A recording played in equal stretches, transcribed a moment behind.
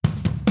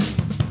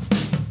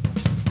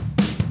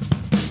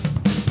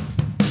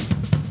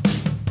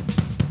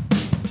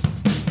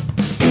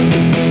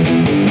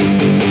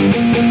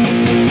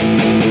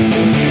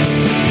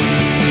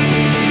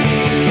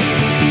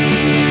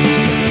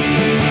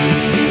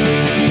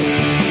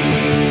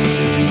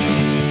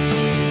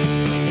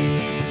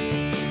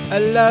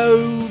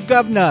Hello,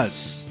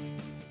 governors.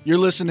 You're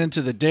listening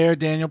to the Dare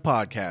Daniel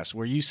podcast,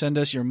 where you send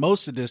us your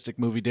most sadistic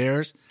movie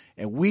dares,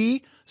 and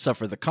we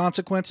suffer the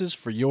consequences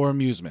for your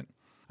amusement.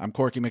 I'm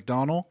Corky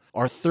McDonald,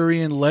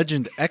 Arthurian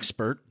legend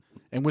expert,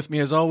 and with me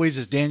as always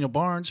is Daniel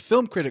Barnes,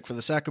 film critic for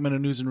the Sacramento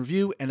News and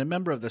Review and a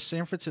member of the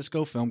San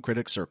Francisco Film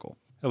Critics Circle.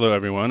 Hello,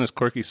 everyone. As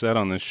Corky said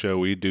on this show,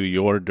 we do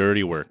your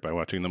dirty work by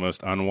watching the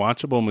most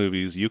unwatchable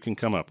movies you can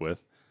come up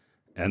with,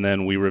 and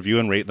then we review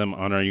and rate them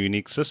on our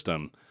unique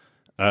system.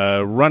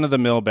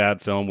 Run-of-the-mill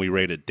bad film, we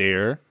rate a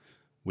dare.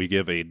 We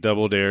give a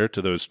double dare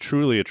to those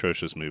truly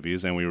atrocious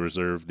movies, and we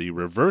reserve the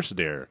reverse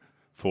dare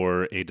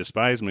for a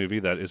despised movie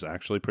that is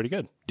actually pretty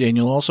good.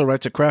 Daniel also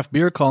writes a craft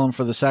beer column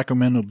for the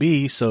Sacramento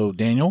Bee, so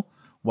Daniel,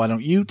 why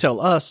don't you tell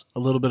us a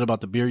little bit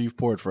about the beer you've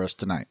poured for us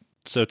tonight?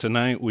 So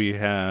tonight we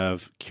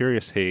have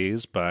Curious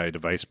Haze by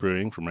Device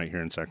Brewing from right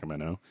here in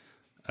Sacramento.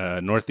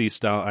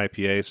 Northeast-style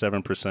IPA,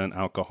 7%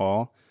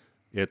 alcohol.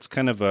 It's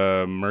kind of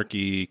a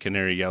murky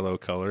canary yellow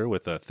color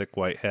with a thick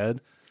white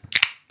head.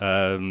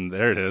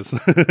 There it is.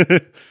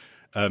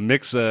 A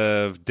mix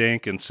of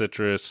dank and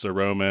citrus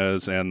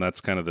aromas, and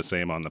that's kind of the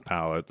same on the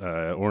palate.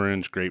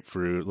 Orange,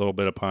 grapefruit, a little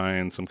bit of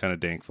pine, some kind of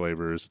dank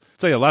flavors.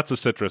 So yeah, lots of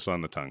citrus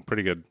on the tongue.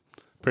 Pretty good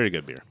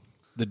beer.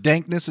 The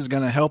dankness is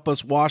going to help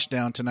us wash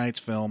down tonight's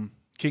film,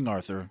 King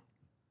Arthur,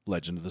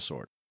 Legend of the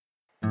Sword.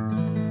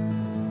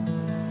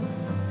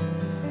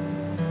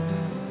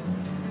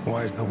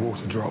 Why is the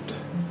water dropped?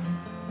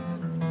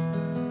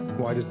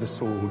 Why does the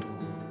sword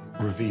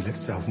reveal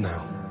itself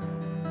now?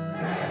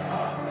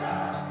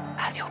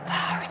 As your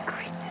power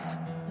increases,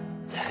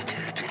 so do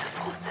the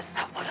forces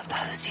that will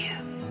oppose you.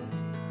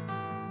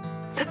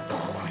 The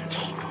born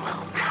king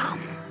will come.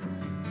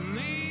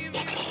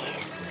 It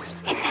is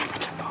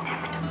inevitable.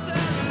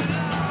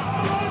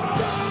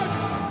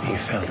 He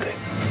felt it.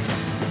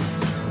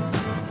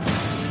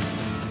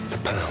 The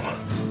power.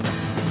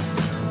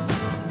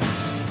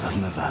 I've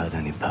never had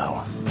any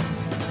power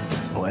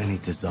or any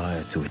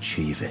desire to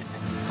achieve it.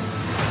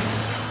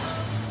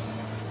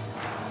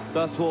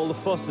 That's what all the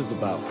fuss is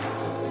about.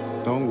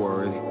 Don't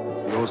worry.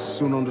 You'll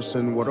soon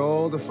understand what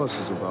all the fuss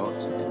is about.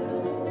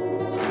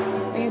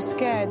 Are you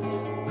scared?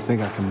 I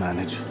think I can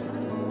manage.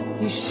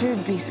 You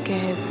should be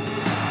scared.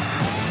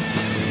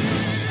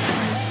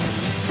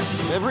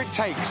 Whatever it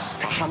takes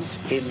to hunt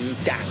him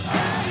down.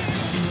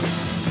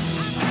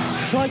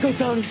 If I go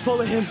down, you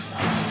follow him.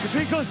 If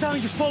he goes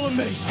down, you follow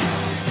me.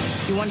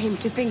 You want him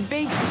to think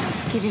big?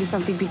 Give him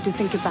something big to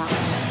think about.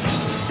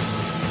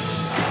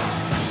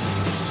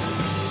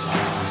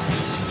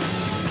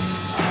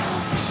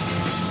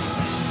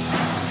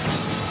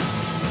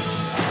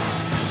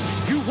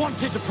 You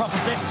wanted the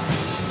prophecy.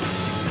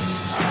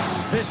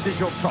 This is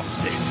your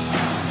prophecy.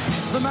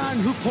 The man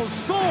who pulled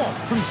sword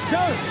from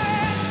stone.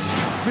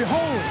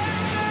 Behold,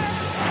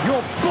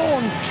 your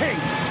born king.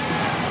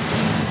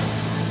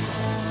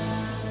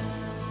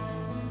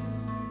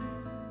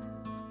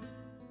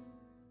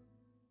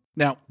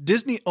 Now,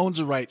 Disney owns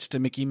the rights to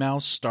Mickey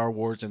Mouse, Star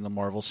Wars, and the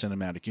Marvel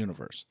Cinematic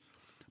Universe.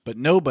 But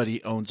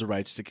nobody owns the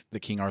rights to the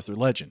King Arthur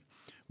legend,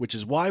 which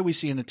is why we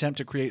see an attempt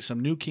to create some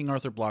new King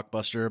Arthur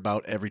blockbuster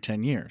about every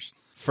 10 years.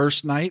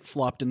 First Knight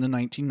flopped in the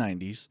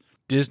 1990s,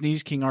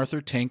 Disney's King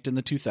Arthur tanked in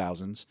the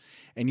 2000s,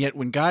 and yet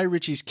when Guy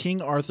Ritchie's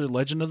King Arthur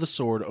Legend of the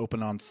Sword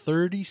opened on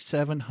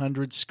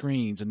 3,700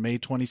 screens in May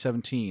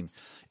 2017,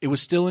 it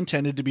was still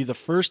intended to be the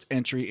first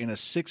entry in a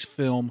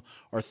 6-film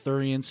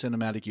Arthurian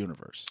cinematic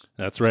universe.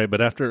 That's right, but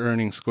after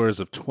earning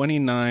scores of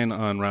 29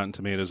 on Rotten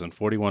Tomatoes and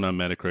 41 on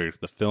Metacritic,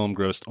 the film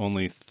grossed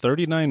only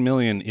 $39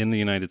 million in the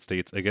United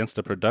States against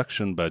a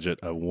production budget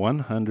of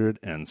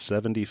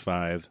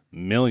 $175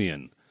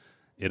 million.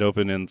 It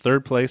opened in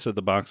third place at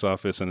the box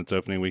office in its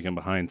opening weekend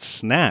behind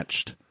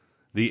Snatched,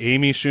 the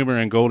Amy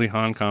Schumer and Goldie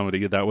Hawn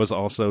comedy that was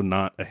also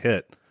not a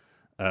hit.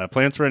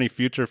 Plans for any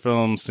future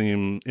films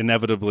seem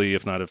inevitably,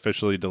 if not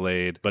officially,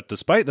 delayed. But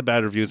despite the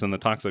bad reviews and the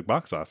toxic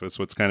box office,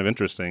 what's kind of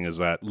interesting is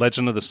that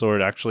Legend of the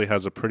Sword actually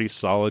has a pretty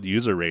solid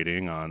user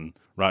rating on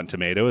Rotten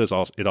Tomatoes.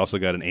 It also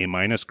got an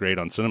A- grade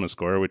on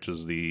CinemaScore, which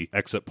is the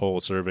exit poll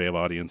survey of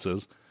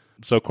audiences.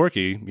 So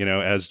Corky,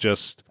 as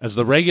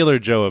the regular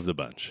Joe of the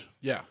bunch.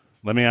 Yeah.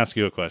 Let me ask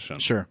you a question.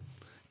 Sure.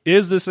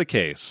 Is this a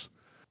case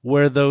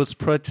where those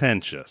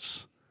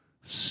pretentious,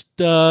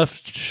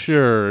 stuffed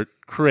shirt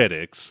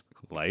critics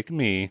like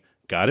me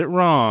got it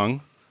wrong,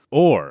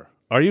 or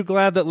are you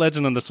glad that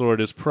Legend of the Sword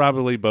is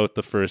probably both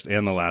the first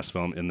and the last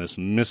film in this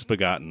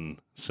misbegotten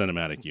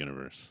cinematic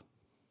universe?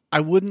 I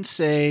wouldn't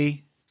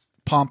say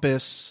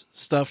pompous,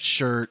 stuffed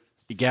shirt,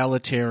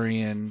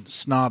 egalitarian,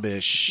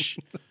 snobbish,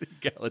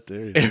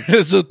 Egalitarian.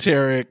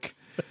 esoteric,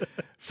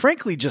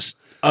 frankly, just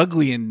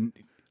ugly and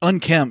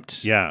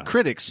unkempt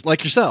critics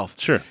like yourself.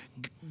 Sure.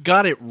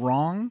 Got it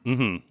wrong.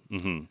 Mm-hmm.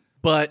 Mm-hmm.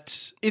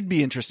 But it'd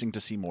be interesting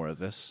to see more of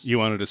this. You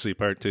wanted to see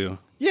part 2?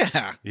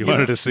 Yeah. You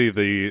wanted to see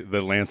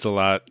the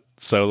Lancelot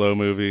Solo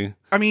movie.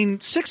 I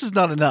mean, 6 is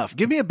not enough.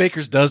 Give me a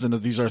baker's dozen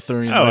of these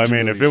Arthurian. Oh, I legend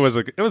mean, movies.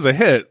 if it was a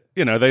hit,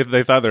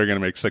 they thought they were going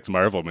to make 6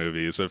 Marvel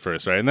movies at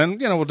first, right? And then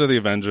we'll do the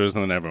Avengers,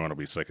 and then everyone will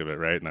be sick of it,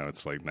 right? Now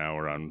it's like now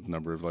we're on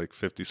number of like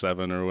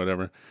 57 or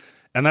whatever,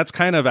 and that's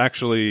kind of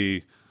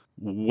actually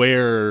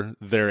where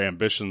their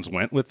ambitions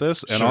went with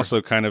this, and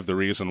also kind of the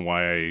reason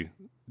why,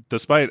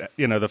 despite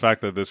the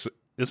fact that this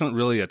isn't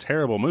really a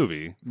terrible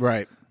movie,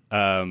 right?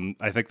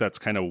 I think that's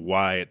kind of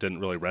why it didn't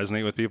really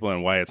resonate with people,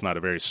 and why it's not a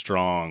very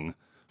strong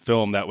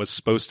film that was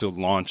supposed to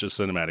launch a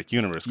cinematic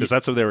universe, because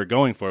that's what they were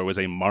going for, was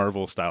a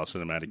Marvel style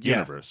cinematic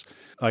universe.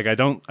 Like I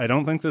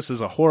don't think this is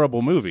a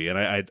horrible movie, and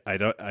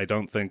I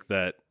don't think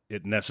that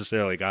it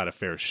necessarily got a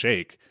fair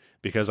shake,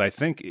 because I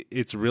think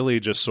it's really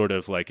just sort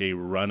of like a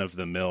run of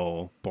the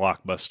mill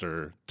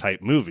blockbuster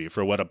type movie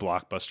for what a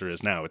blockbuster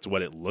is now. It's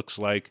what it looks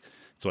like,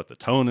 it's what the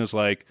tone is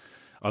like.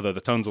 Although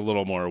the tone's a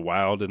little more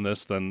wild in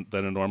this than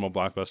a normal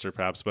blockbuster,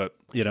 perhaps. But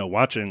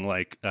watching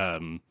like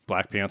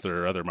Black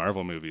Panther or other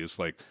Marvel movies,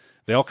 like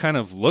they all kind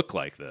of look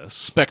like this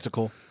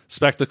Spectacle,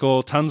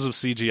 tons of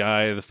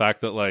CGI. The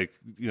fact that like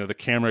the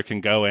camera can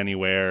go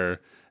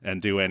anywhere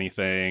and do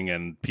anything,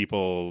 and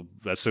people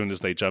as soon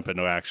as they jump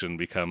into action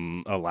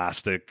become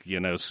elastic,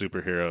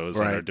 superheroes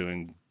and are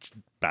doing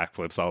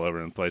backflips all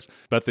over the place.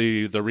 But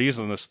the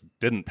reason this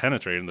didn't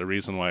penetrate, and the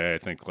reason why I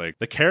think like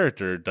the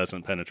character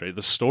doesn't penetrate,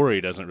 the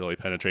story doesn't really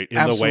penetrate in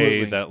the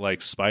way that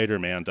like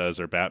Spider-Man does,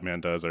 or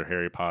Batman does, or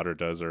Harry Potter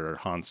does, or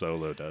Han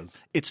Solo does.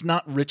 It's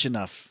not rich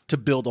enough to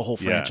build a whole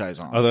franchise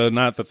on. Although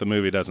not that the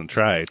movie doesn't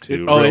try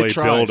to really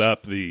build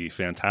up the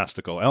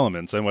fantastical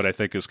elements. And what I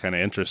think is kind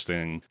of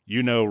interesting,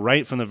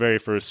 right from the very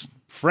first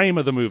frame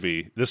of the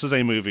movie, this is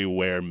a movie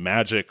where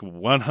magic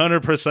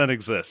 100%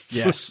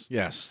 exists.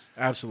 Yes,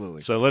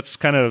 absolutely. So let's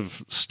kind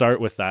of start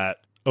with that.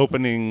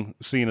 Opening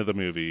scene of the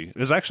movie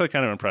is actually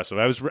kind of impressive.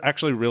 I was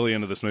actually really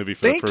into this movie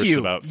for the first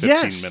about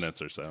 15 minutes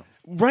or so.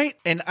 Right,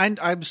 and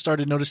I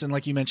started noticing,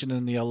 like you mentioned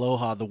in the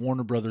Aloha, the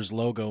Warner Brothers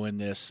logo in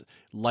this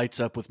lights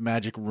up with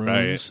magic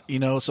runes.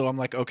 Right. So I'm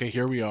like, okay,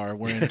 here we are.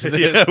 We're into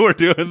this. Yeah, we're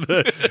doing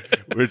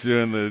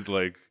the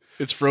like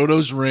it's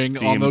Frodo's ring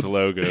themed on the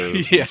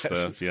logos and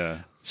stuff.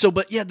 Yeah. So,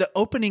 but yeah, the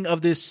opening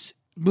of this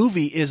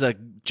movie is a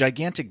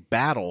gigantic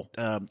battle.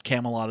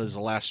 Camelot is the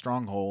last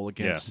stronghold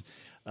against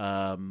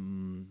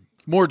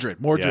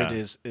Mordred. Mordred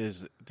is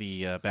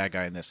the bad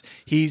guy in this.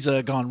 He's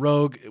gone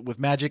rogue with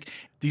magic.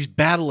 These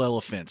battle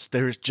elephants.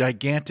 There's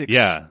gigantic.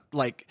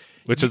 Like.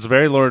 Which is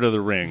very Lord of the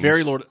Rings.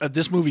 Very Lord.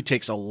 This movie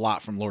takes a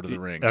lot from Lord of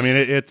the Rings. I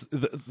mean,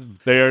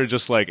 they are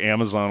just like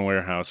Amazon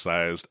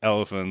warehouse-sized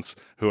elephants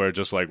who are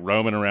just like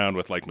roaming around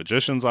with like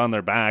magicians on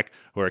their back,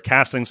 who are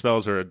casting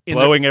spells, who are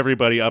blowing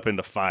everybody up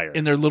into fire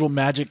in their little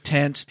magic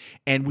tents.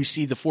 And we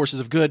see the forces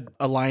of good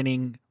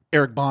aligning.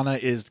 Eric Bana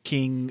is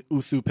King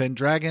Uthu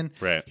Pendragon.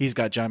 Right. He's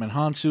got Jaimin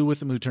Hansu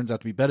with him, who turns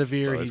out to be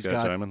Bedivere. He's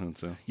got Jaimin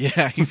Hansu.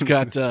 Yeah, he's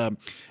got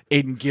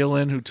Aidan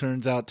Gillen, who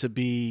turns out to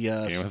be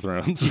Game of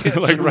Thrones.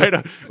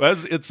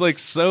 It's like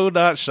so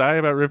not shy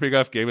about ripping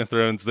off Game of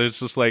Thrones. There's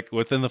just like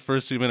within the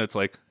first few minutes,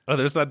 like, oh,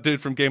 there's that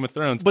dude from Game of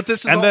Thrones. But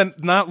this is then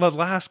not the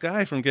last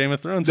guy from Game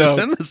of Thrones is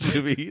in this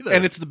movie either.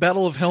 And it's the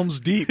Battle of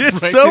Helm's Deep. It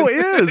so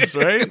is,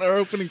 right? In our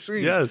opening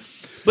scene. Yes.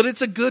 But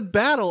it's a good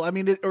battle. I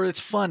mean, it's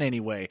fun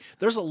anyway.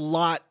 There's a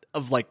lot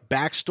of like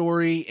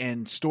backstory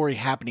and story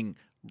happening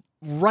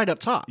right up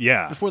top.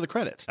 Yeah. Before the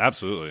credits.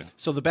 Absolutely.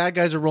 So the bad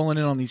guys are rolling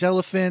in on these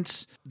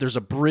elephants. There's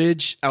a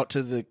bridge out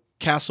to the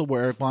castle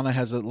where Eric Bana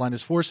has aligned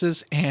his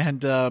forces,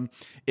 and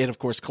it of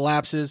course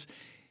collapses.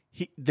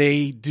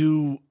 They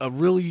do a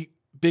really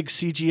big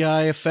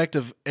CGI effect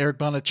of Eric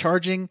Bana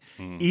charging,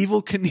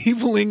 Evil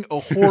Knieveling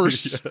a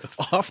horse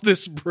off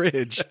this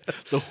bridge.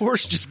 The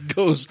horse just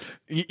goes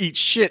eats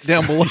shit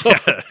down below.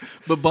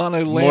 But Bana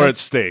lands more at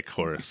stake,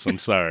 horse. I'm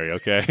sorry,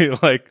 okay?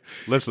 Like,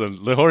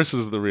 listen, the horse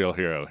is the real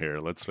hero here,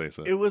 let's face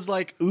it. It was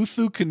like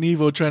Uthu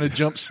Knievo trying to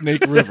jump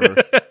Snake River.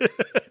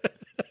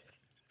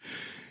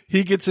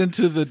 He gets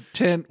into the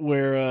tent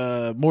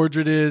where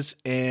Mordred is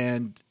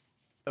and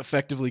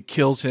effectively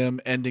kills him,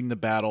 ending the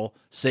battle,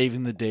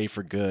 saving the day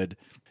for good.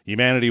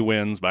 Humanity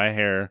wins by a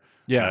hair.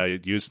 Yeah.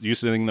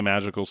 Using the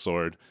magical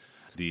sword.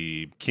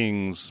 The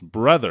king's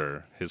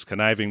brother, his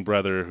conniving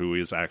brother, who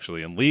is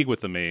actually in league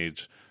with the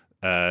mage,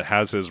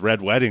 has his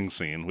red wedding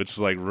scene, which is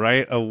like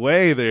right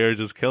away they are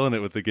just killing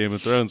it with the Game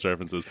of Thrones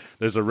references.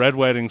 There's a red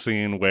wedding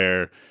scene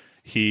where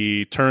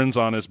he turns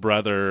on his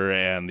brother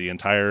and the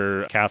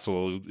entire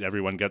castle,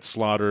 everyone gets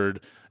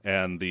slaughtered,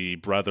 and the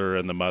brother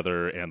and the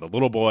mother and the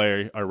little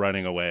boy are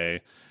running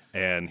away.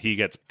 And he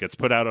gets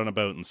put out on a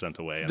boat and sent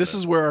away. This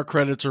is where our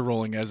credits are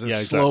rolling as a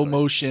slow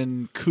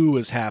motion coup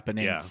is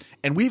happening. Yeah.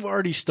 And we've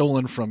already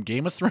stolen from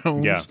Game of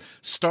Thrones,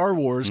 Star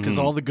Wars, because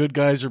all the good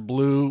guys are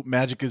blue,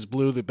 magic is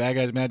blue, the bad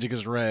guys' magic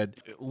is red.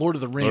 Lord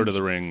of the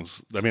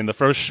Rings. I mean, the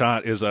first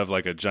shot is of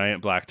like a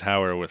giant black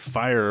tower with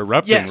fire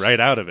erupting right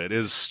out of it. It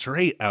is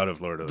straight out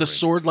of Lord of the Rings. The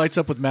sword lights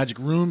up with magic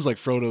runes like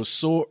Frodo's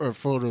sword or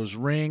Frodo's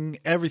ring.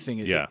 Everything.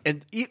 Yeah.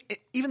 And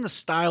even the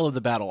style of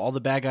the battle. All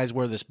the bad guys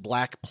wear this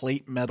black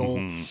plate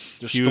metal.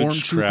 There's huge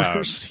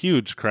stormtroopers.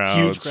 huge crowds.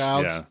 Huge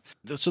crowds.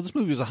 Yeah. So this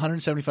movie was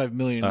 $175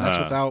 million. And that's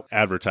without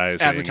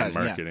advertising and yeah.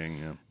 marketing.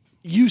 Yeah.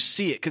 You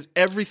see it because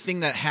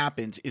everything that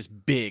happens is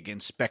big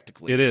and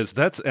spectacular. It is.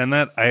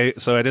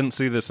 So I didn't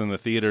see this in the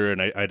theater,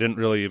 and I didn't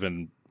really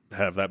even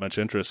have that much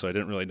interest, so I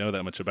didn't really know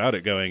that much about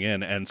it going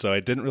in, and so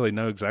I didn't really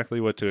know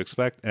exactly what to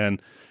expect.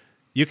 And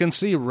you can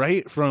see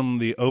right from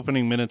the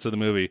opening minutes of the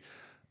movie,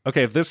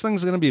 okay, if this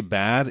thing's going to be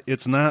bad,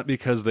 it's not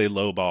because they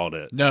lowballed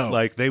it. No.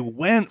 Like, they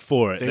went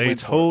for it. They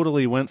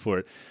totally went for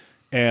it.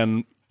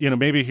 And,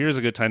 maybe here's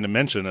a good time to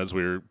mention, as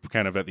we're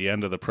kind of at the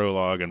end of the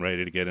prologue and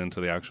ready to get into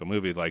the actual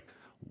movie, like,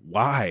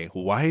 why?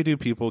 Why do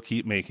people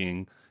keep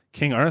making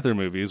King Arthur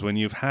movies when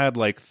you've had,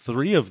 like,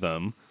 3 of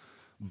them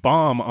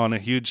bomb on a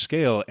huge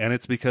scale? And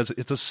it's because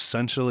it's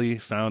essentially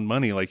found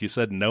money. Like you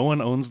said, no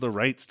one owns the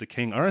rights to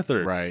King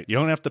Arthur. Right. You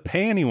don't have to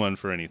pay anyone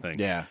for anything.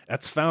 Yeah.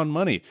 That's found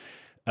money.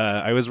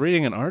 I was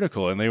reading an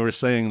article, and they were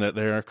saying that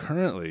there are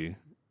currently,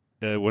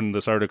 when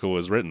this article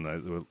was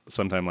written,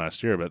 sometime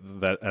last year,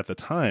 but that at the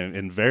time,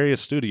 in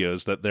various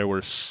studios, that there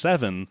were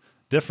 7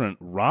 different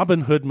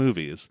Robin Hood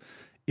movies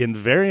in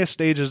various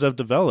stages of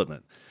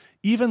development.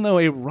 Even though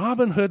a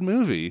Robin Hood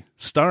movie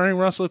starring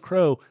Russell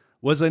Crowe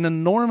was an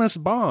enormous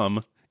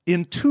bomb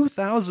in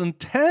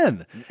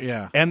 2010.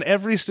 Yeah. And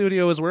every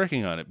studio is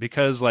working on it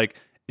because, like,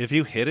 if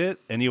you hit it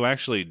and you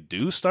actually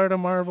do start a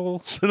Marvel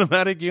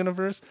Cinematic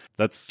Universe,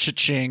 that's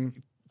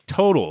cha-ching.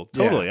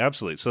 Totally,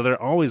 absolutely. So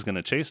they're always going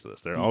to chase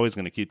this. They're always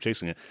going to keep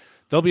chasing it.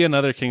 There'll be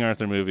another King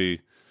Arthur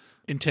movie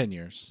in 10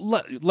 years.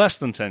 Less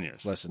than 10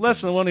 years.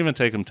 It won't even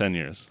take them 10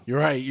 years. You're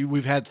right.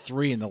 We've had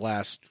 3 in the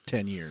last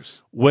 10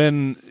 years.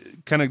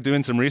 When kind of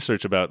doing some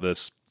research about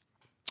this,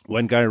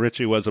 when Guy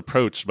Ritchie was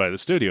approached by the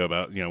studio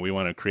about, we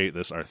want to create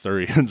this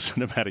Arthurian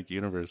cinematic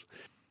universe,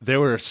 there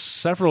were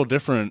several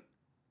different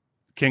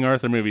King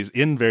Arthur movies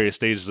in various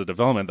stages of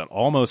development that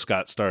almost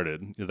got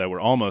started, that were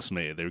almost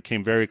made. They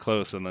came very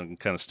close, and then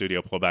kind of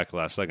studio pulled back the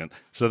last second.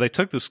 So they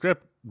took the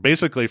script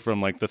basically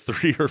from like the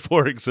 3 or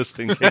 4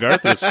 existing King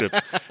Arthur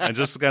scripts and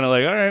just kind of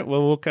like, all right,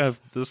 well, we'll kind of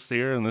this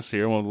here and this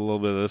here, we'll a little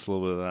bit of this, a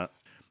little bit of that.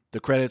 The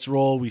credits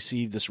roll. We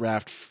see this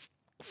raft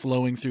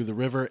flowing through the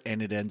river,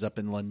 and it ends up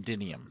in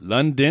Londinium.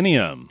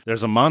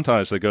 There's a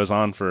montage that goes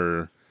on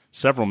for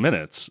several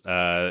minutes,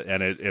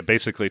 and it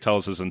basically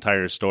tells his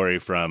entire story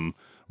from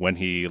when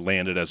he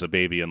landed as a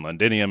baby in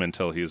Londinium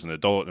until he's an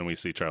adult, and we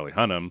see Charlie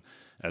Hunnam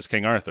as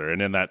King Arthur.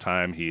 And in that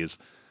time, he's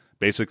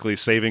basically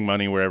saving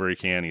money wherever he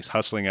can. He's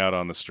hustling out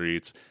on the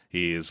streets.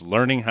 He's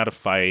learning how to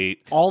fight.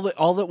 All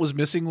that was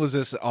missing was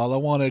this. All I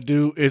want to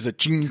do is a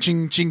ching,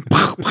 ching, ching,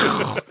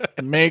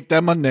 and make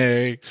that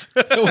money.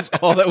 That was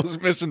all that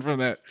was missing from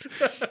that.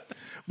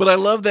 But I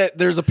love that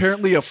there's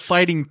apparently a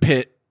fighting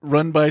pit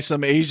run by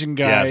some Asian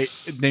guy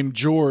named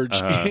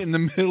George in the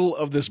middle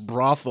of this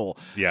brothel.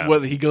 Yeah. Where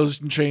he goes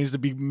and trains to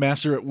be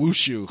master at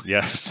wushu.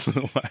 Yes.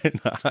 Why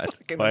not?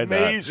 Why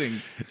amazing.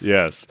 Not?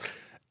 Yes.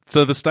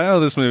 So the style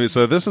of this movie,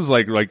 so this is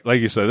like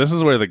you said, this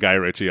is where the Guy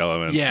Ritchie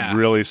elements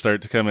really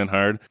start to come in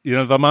hard.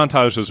 The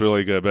montage was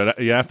really good,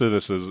 but after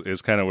this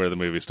is kind of where the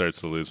movie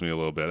starts to lose me a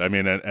little bit. I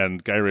mean,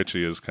 and Guy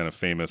Ritchie is kind of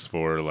famous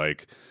for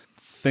like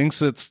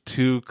thinks it's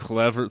too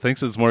clever,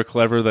 thinks it's more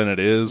clever than it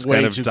is. Way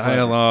kind of too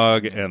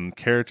dialogue and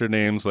character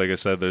names. Like I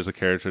said, there's a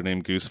character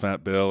named Goose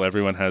Fat Bill.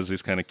 Everyone has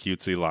these kind of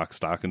cutesy Lock,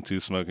 Stock, and Two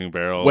Smoking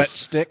Barrels. Wet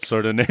Stick.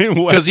 Sort of name.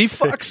 Because he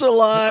fucks a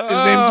lot. His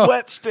name's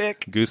Wet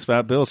Stick. Goose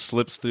Fat Bill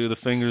slips through the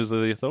fingers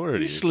of the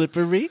authorities. He's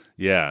slippery.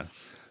 Yeah.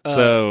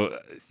 So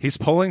he's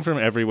pulling from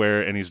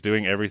everywhere, and he's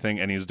doing everything,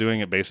 and he's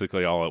doing it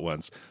basically all at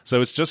once.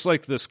 So it's just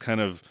like this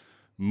kind of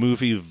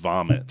movie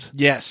vomit.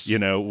 Yes.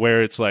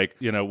 Where it's like,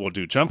 we'll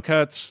do jump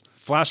cuts,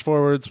 flash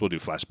forwards, we'll do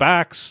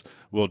flashbacks,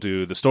 we'll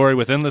do the story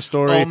within the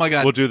story. Oh my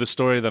God. We'll do the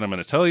story that I'm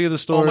going to tell you the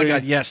story. Oh my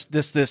God, yes.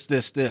 This.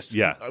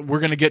 Yeah. We're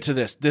going to get to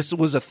this. This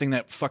was a thing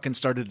that fucking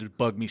started to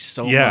bug me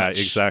so much. Yeah,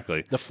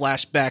 exactly. The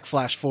flashback,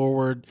 flash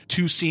forward,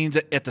 2 scenes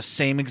at the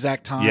same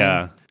exact time.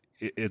 Yeah.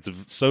 It's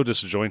so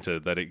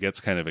disjointed that it gets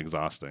kind of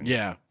exhausting.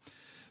 Yeah.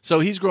 So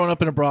he's grown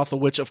up in a brothel,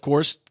 which, of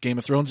course, Game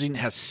of Thrones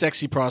has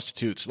sexy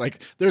prostitutes.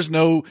 Like, there's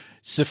no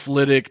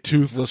syphilitic,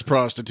 toothless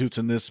prostitutes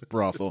in this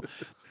brothel.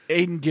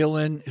 Aidan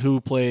Gillen,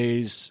 who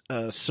plays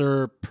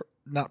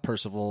not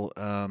Percival.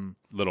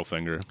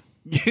 Littlefinger.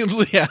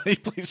 Yeah, he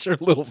plays Sir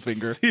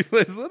Littlefinger. He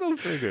plays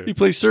Littlefinger. He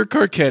plays Sir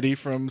Carcetti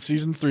from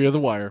season 3 of The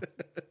Wire.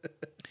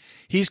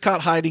 He's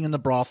caught hiding in the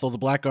brothel. The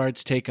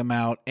blackguards take him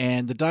out,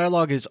 and the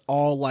dialogue is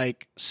all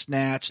like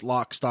Snatch,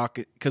 Lock, Stock,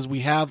 because we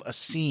have a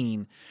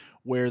scene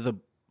where the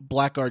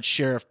blackguard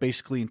sheriff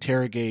basically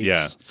interrogates.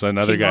 Yeah, so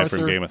another King guy Arthur.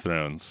 from Game of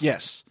Thrones.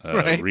 Yes,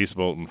 right. Rhys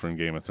Bolton from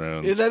Game of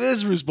Thrones. That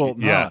is Roose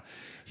Bolton. Yeah. Huh?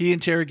 He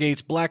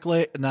interrogates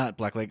Lackback,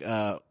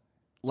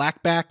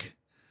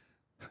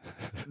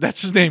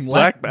 That's his name.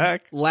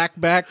 Blackback.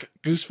 Lackback,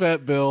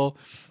 Goosefat Bill,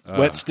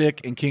 Wet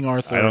Stick, and King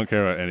Arthur. I don't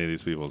care about any of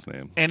these people's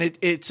names. And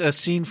it's a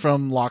scene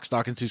from Lock,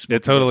 Stock, and Two Smoking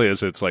It totally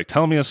Barrels. is. It's like,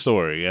 tell me a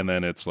story, and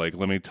then it's like,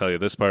 let me tell you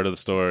this part of the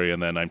story,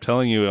 and then I'm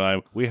telling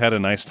you, we had a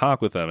nice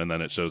talk with them, and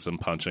then it shows them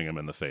punching him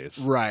in the face.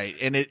 Right,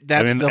 and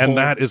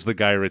that is the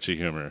Guy Ritchie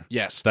humor.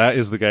 Yes, that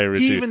is the Guy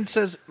Ritchie. He even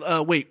says,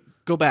 "Wait,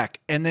 go back,"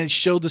 and then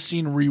show the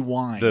scene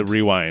rewind. The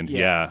rewind,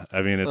 Yeah.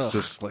 I mean, it's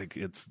just like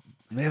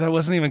man, that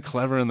wasn't even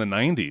clever in the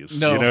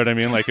 90s. No. You know what I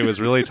mean? Like, it was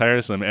really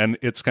tiresome, and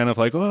it's kind of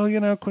like, well,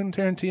 Quentin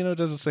Tarantino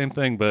does the same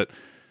thing, but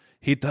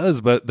he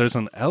does, but there's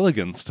an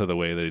elegance to the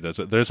way that he does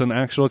it. There's an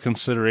actual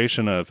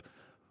consideration of,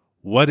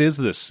 what is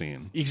this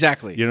scene?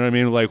 Exactly. You know what I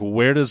mean? Like,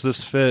 where does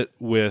this fit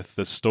with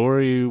the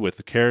story, with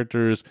the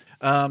characters?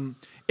 And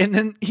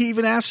then he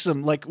even asks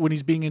him, like, when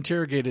he's being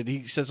interrogated,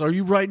 he says, "Are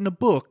you writing a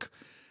book?"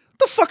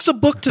 The fuck's a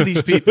book to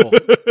these people?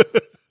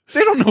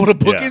 They don't know what a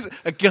book is.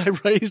 A guy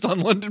raised on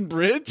London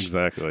Bridge?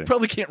 Exactly.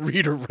 Probably can't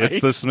read or write.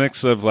 It's this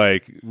mix of,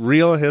 like,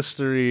 real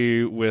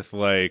history with,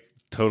 like,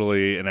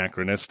 totally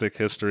anachronistic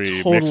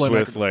history mixed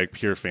with, like,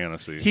 pure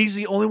fantasy. He's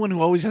the only one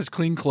who always has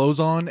clean clothes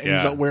on, and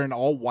he's Yeah. out wearing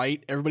all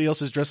white. Everybody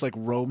else is dressed like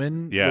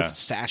Roman with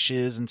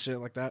sashes and shit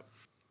like that.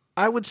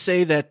 I would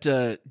say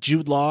that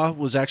Jude Law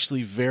was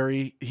actually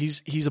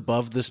he's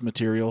above this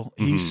material.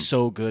 He's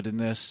so good in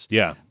this.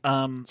 Yeah.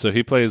 So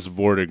he plays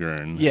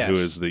Vortigern, Yes. who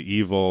is the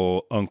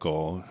evil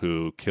uncle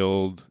who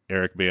killed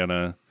Eric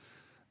Bana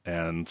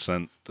and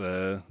sent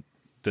Arthur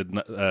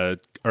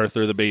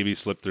the baby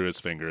slip through his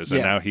fingers. And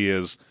Yeah. now he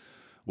is,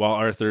 while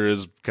Arthur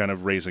is kind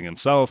of raising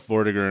himself,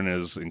 Vortigern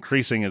is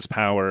increasing his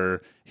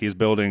power. He's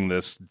building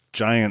this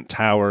giant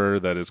tower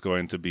that is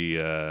going to be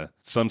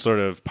some sort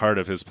of part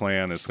of his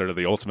plan, is sort of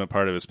the ultimate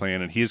part of his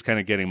plan, and he's kind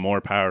of getting more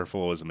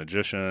powerful as a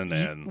magician.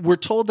 And We're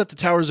told that the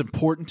tower is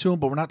important to him,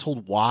 but we're not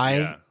told why.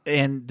 Yeah.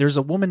 And there's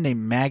a woman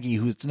named Maggie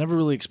who's never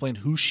really explained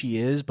who she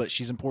is, but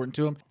she's important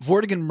to him.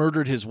 Vortigern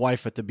murdered his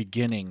wife at the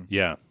beginning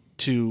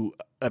to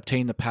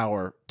obtain the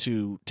power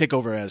to take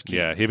over as king.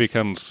 Yeah, he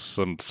becomes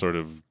some sort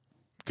of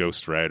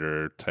Ghost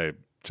Rider type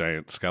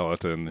giant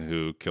skeleton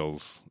who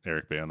kills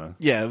Eric Bana.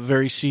 Yeah,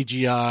 very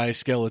CGI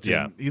skeleton.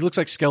 Yeah. He looks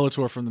like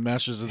Skeletor from the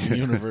Masters of the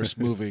Universe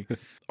movie.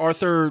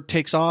 Arthur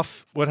takes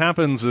off. What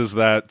happens is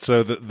that,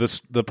 so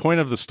the point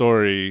of the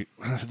story,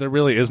 there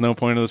really is no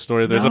point of the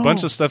story. There's a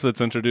bunch of stuff that's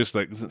introduced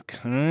that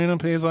kind of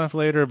pays off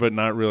later, but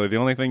not really. The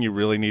only thing you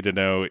really need to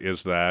know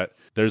is that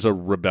there's a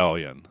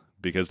rebellion,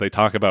 because they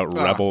talk about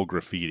rebel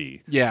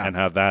graffiti and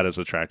how that has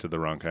attracted the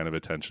wrong kind of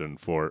attention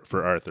for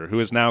Arthur, who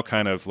is now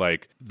kind of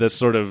like this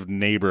sort of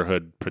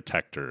neighborhood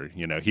protector.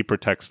 You know, he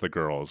protects the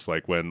girls.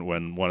 Like when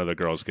one of the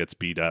girls gets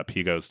beat up,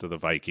 he goes to the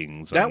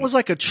Vikings. That was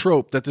like a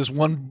trope that this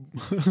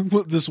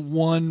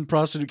one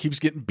prostitute keeps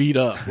getting beat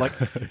up. Like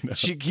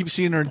she keeps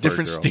seeing her in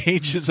different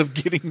stages of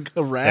getting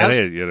harassed.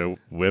 And, you know,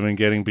 women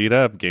getting beat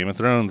up. Game of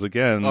Thrones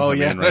again. Oh,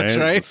 yeah, that's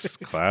right. It's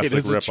classic It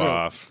is a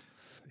ripoff.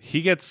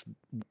 He gets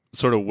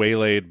sort of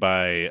waylaid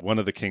by one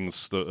of the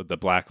kings, the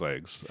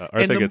Blacklegs.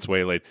 Arthur gets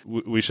waylaid.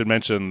 We should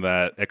mention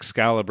that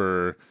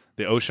Excalibur,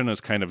 the ocean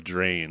is kind of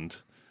drained.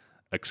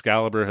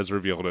 Excalibur has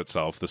revealed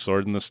itself, the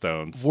sword and the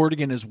stone.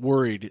 Vortigern is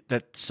worried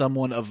that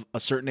someone of a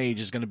certain age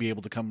is going to be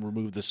able to come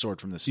remove the sword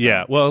from the stone.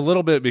 Yeah, well, a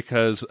little bit,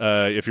 because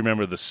if you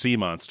remember the sea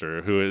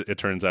monster, who it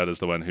turns out is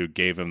the one who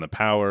gave him the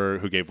power,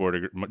 who gave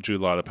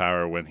Jude Law the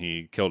power when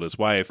he killed his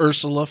wife.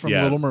 Ursula from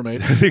Little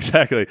Mermaid.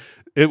 Exactly.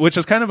 Which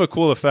is kind of a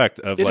cool effect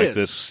of It is.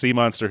 this sea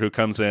monster who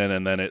comes in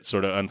and then it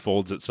sort of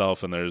unfolds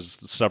itself, and there's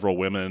several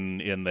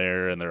women in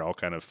there and they're all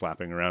kind of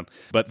flapping around.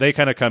 But they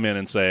kind of come in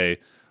and say,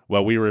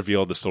 well, we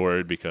revealed the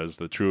sword because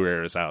the true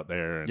heir is out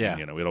there, and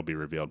it'll be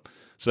revealed.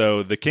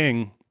 So the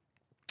king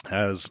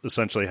has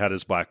essentially had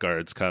his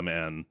blackguards come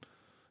and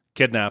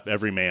kidnap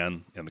every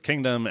man in the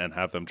kingdom and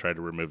have them try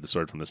to remove the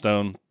sword from the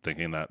stone,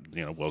 thinking that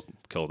we'll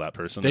kill that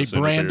person. They as soon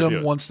as brand review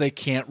them it. once they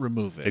can't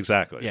remove it.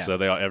 Exactly. Yeah. So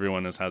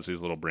everyone has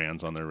these little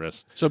brands on their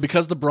wrists. So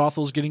because the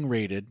brothel's getting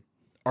raided,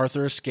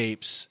 Arthur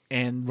escapes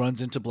and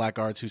runs into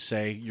blackguards who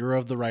say, "You're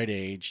of the right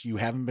age. You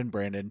haven't been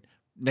branded."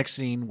 Next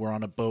scene, we're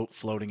on a boat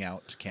floating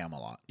out to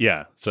Camelot.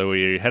 Yeah, so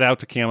we head out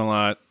to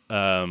Camelot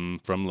from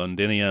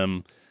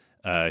Londinium.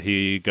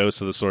 He goes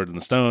to the Sword and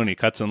the Stone. He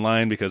cuts in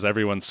line because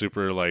everyone's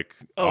super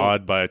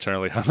awed by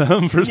Charlie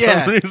Hunnam for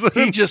some reason.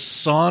 He just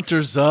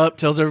saunters up,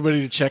 tells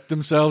everybody to check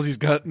themselves. He's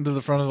gotten to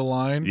the front of the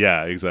line.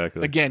 Yeah,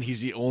 exactly. Again,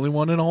 he's the only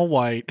one in all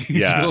white.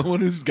 He's Yeah. the only one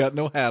who's got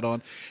no hat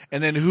on.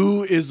 And then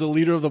who is the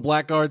leader of the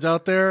blackguards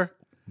out there?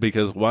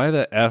 Because why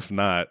the F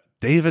not?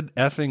 David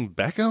effing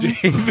Beckham?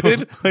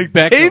 David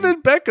Beckham.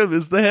 David Beckham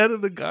is the head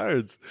of the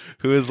guards,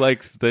 who is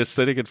they're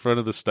sitting in front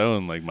of the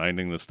stone,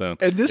 minding the stone.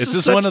 And this it's is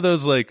just such- one of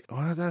those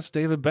that's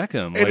David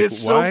Beckham. And it's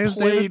so why is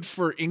played David?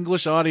 for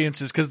English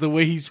audiences because the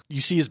way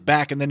you see his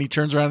back and then he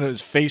turns around and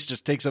his face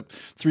just takes up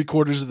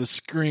 3/4 of the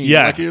screen.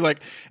 Yeah.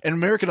 An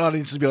American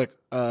audience would be like,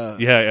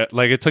 Yeah,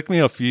 it took me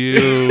a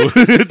few.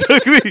 It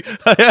took me.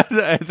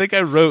 I think I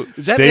wrote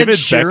Is that David Ed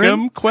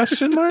Sheeran?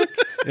 Beckham ?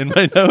 In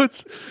my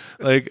notes.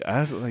 I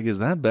was like, is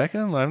that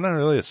Beckham? I'm not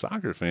really a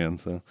soccer fan,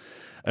 so.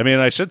 I mean,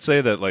 I should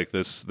say that like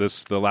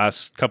the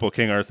last couple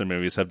King Arthur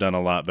movies have done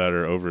a lot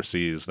better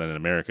overseas than in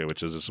America,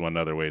 which is just one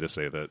other way to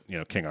say that, you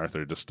know, King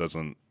Arthur just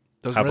doesn't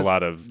have a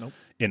lot of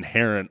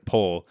inherent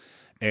pull.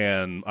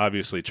 And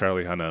obviously,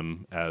 Charlie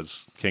Hunnam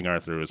as King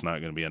Arthur is not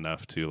going to be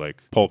enough to like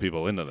pull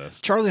people into this.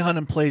 Charlie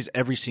Hunnam plays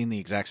every scene the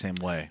exact same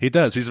way. He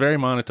does. He's very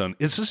monotone.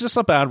 This is just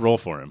a bad role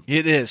for him.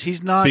 It is.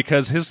 He's not,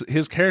 because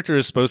his character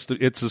is supposed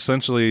to. It's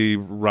essentially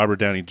Robert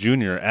Downey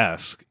Jr.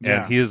 esque,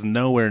 and he is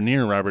nowhere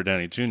near Robert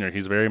Downey Jr.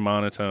 He's very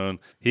monotone.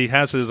 He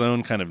has his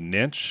own kind of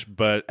niche,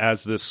 but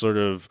as this sort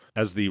of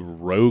as the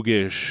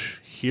roguish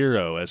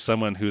hero, as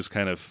someone who's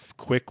kind of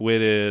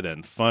quick-witted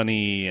and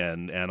funny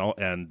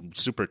and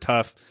super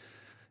tough.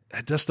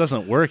 It just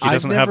doesn't work. He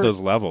doesn't have those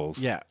levels.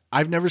 Yeah.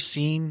 I've never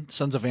seen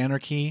Sons of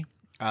Anarchy.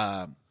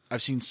 I've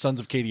seen Sons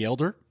of Katie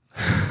Elder.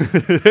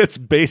 It's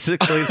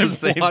basically the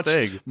same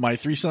thing. My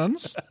Three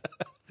Sons.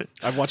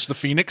 I've watched the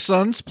Phoenix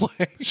Sons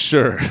play.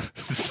 Sure.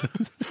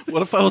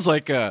 What if I was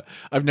like,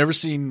 I've never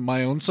seen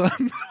my own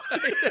son?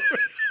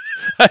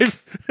 I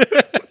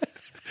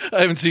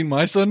haven't seen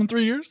my son in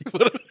 3 years.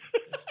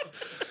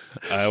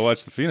 I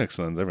watch the Phoenix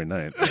Suns every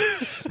night.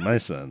 It's my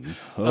son.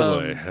 Oh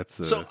boy,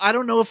 that's so I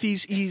don't know if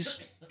he's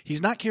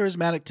not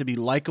charismatic to be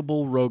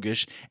likable,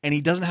 roguish, and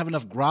he doesn't have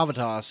enough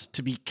gravitas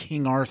to be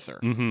King Arthur.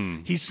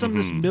 Mm-hmm. He's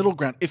this middle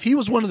ground. If he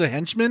was one of the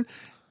henchmen,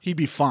 he'd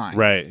be fine.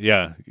 Right?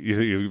 Yeah,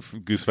 you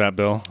Goose Fat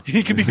Bill.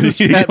 He could be Goose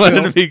Fat Bill. He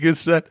wanted to be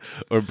Goose Fat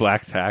or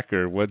Black Tack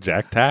or what?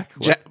 Jack Tack?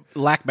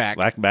 Lackback.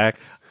 Lackback.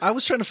 I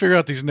was trying to figure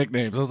out these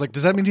nicknames. I was like,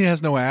 does that mean he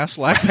has no ass?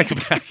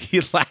 Lackback.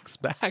 He lacks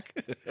back.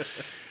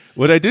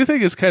 What I do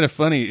think is kind of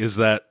funny is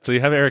that, so you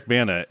have Eric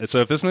Bana.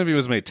 So if this movie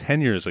was made 10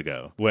 years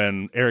ago,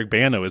 when Eric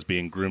Bana was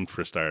being groomed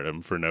for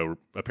stardom for no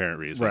apparent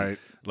reason, right?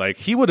 Like,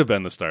 he would have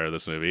been the star of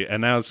this movie. And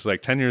now it's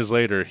like 10 years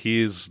later,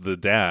 he's the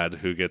dad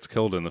who gets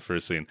killed in the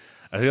first scene.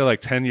 I feel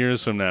like 10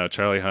 years from now,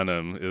 Charlie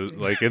Hunnam is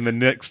like in the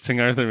next King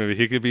Arthur movie,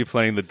 he could be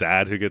playing the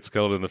dad who gets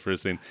killed in the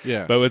first scene.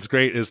 Yeah. But what's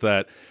great is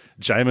that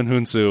Jaimon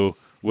Hunsu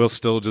will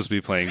still just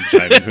be playing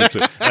Jaimon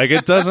Hunsu. Like,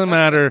 it doesn't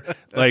matter.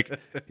 Like,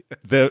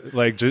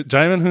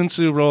 Jaimon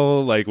Hunsu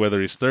role, like,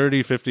 whether he's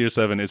 30, 50, or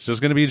 7, it's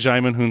just going to be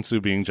Jaimon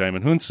Hunsu being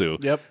Jaimon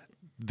Hunsu. Yep.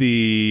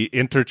 The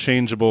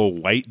interchangeable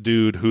white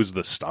dude who's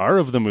the star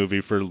of the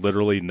movie for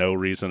literally no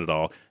reason at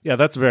all. Yeah,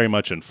 that's very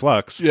much in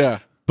flux. Yeah.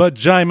 But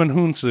Jaimon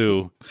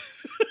Hunsu,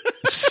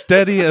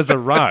 steady as a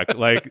rock.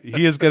 Like,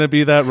 he is going to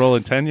be that role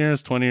in 10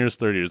 years, 20 years,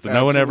 30 years.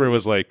 No one ever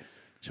was like,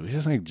 should we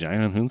just make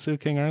Jaimon Hunsu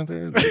King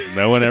Arthur? Like,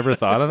 no one ever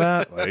thought of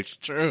that. Like, That's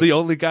true. It's the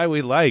only guy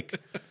we like.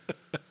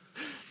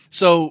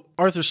 So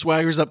Arthur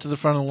swaggers up to the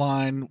front of the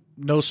line.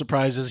 No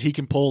surprises. He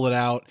can pull it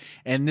out.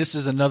 And this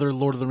is another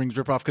Lord of the Rings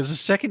ripoff because the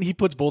second he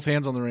puts both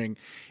hands on the ring,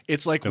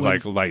 it's like It when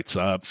like lights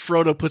up.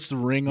 Frodo puts the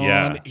ring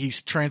on.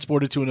 He's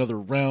transported to another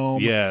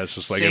realm. Yeah, it's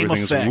just like Same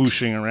everything's effects.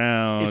 whooshing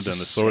around, It's and the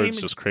the sword's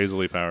same- just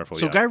crazily powerful.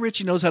 So yeah. Guy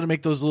Ritchie knows how to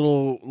make those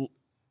little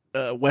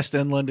West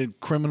End London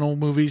criminal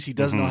movies. He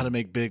doesn't know how to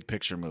make big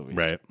picture movies.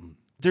 Right.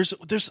 There's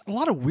a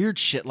lot of weird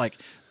shit. Like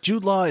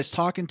Jude Law is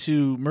talking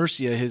to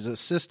Mercia, his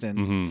assistant,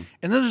 and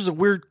then there's a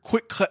weird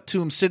quick cut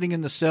to him sitting in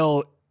the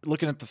cell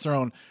looking at the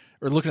throne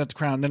or looking at the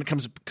crown. And then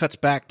it cuts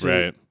back to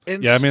Right.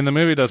 and Yeah, I mean, the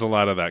movie does a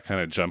lot of that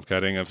kind of jump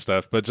cutting of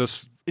stuff, but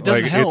just It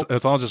doesn't like, help.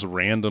 It's all just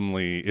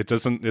randomly. It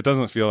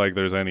doesn't feel like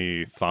there's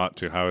any thought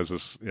to how does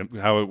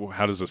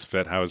this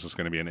fit? How is this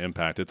going to be an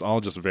impact? It's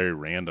all just very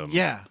random.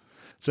 yeah.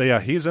 So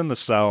yeah, he's in the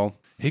cell.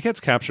 He gets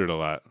captured a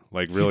lot,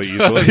 like really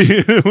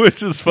easily,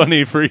 which is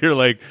funny for you're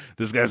like,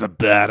 this guy's a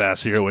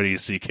badass hero. When do you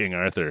see King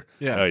Arthur?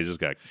 Yeah. Oh, he just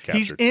got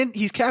captured.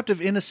 He's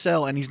captive in a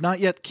cell and he's not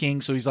yet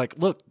king. So he's like,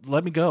 look,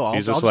 let me go.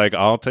 He's just like,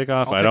 I'll take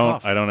off. I'll I take don't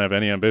off. I don't have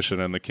any ambition.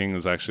 And the king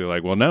is actually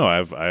like, well, no,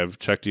 I've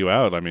checked you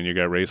out. I mean, you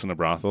got raised in a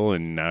brothel,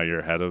 and now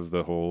you're head of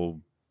the whole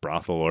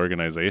brothel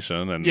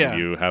organization, and Yeah.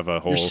 you have a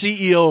whole you're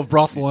CEO of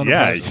Brothel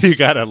Enterprises. Yeah, you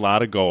got a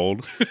lot of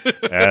gold.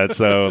 And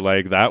so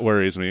like that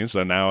worries me.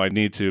 So now I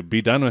need to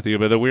be done with you.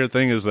 But the weird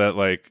thing is that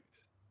like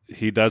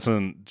he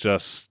doesn't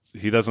just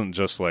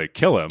like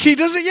kill him. He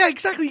doesn't. Yeah,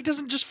 exactly. He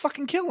doesn't just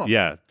fucking kill him.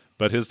 Yeah.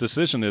 But his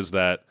decision is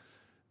that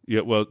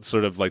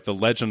sort of like the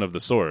legend of the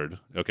sword.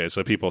 Okay,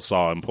 so people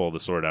saw him pull the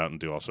sword out and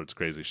do all sorts of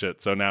crazy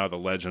shit. So now the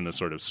legend is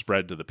sort of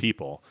spread to the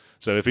people.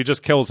 So if he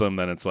just kills him,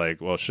 then it's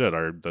like, well, shit,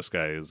 this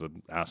guy is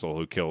an asshole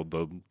who killed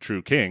the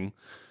true king.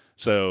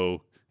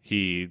 So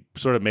he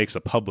sort of makes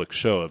a public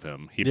show of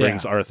him. He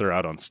brings Arthur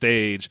out on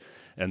stage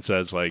and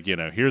says, like,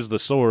 here's the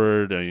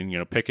sword,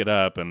 and pick it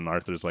up. And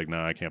Arthur's like,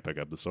 no, I can't pick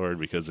up the sword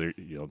because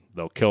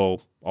they'll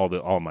kill all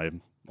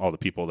the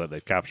people that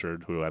they've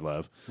captured, who I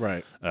love.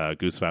 Right.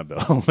 Goose Fat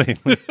Bill.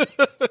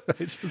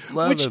 I just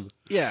love Which, him.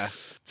 yeah.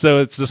 So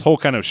it's this whole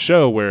kind of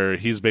show where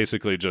he's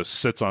basically just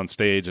sits on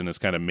stage and is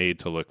kind of made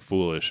to look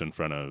foolish in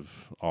front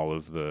of all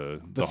of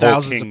the whole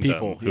thousands of kingdom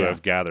people who yeah.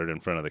 have gathered in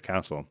front of the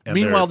castle. And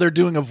Meanwhile, they're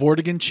doing a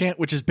Vortigern chant,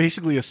 which is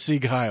basically a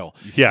Sieg Heil.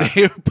 Yeah.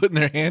 They're putting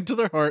their hand to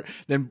their heart,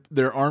 then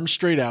their arms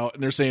straight out,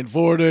 and they're saying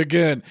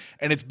Vortigern.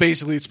 And it's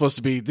basically supposed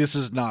to be, this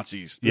is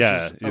Nazis.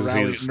 This is a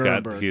rally at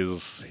Nuremberg.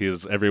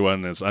 He's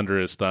everyone is under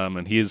his thumb,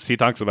 and he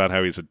talks about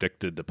how he's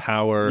addicted to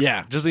power.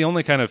 Yeah. Just the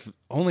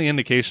only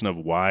indication of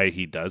why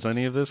he does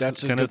any of this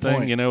That's a kind of good thing,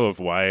 point. you know, of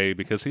why,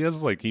 because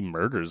he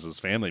murders his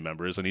family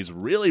members and he's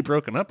really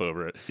broken up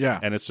over it. Yeah.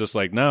 And it's just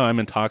like, no, I'm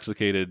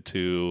intoxicated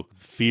to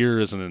fear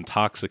is an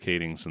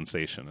intoxicating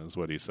sensation, is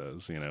what he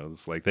says. You know,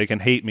 it's like they can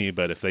hate me,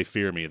 but if they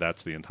fear me,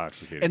 that's the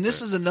intoxicating. And this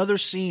part. is another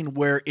scene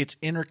where it's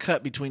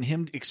intercut between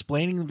him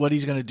explaining what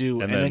he's going to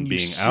do and then then you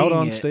being seeing out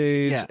on it.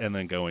 stage Yeah. and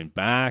then going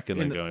back and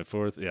then going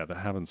forth. Yeah, that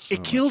happens. So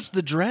It kills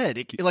the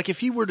dread. Like if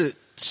he were to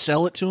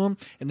sell it to him,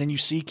 and then you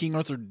see King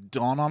Arthur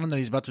dawn on him that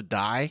he's about to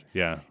die,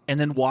 Yeah. and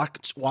then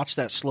watch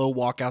that slow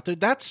walk out there.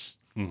 That's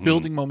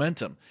building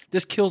momentum.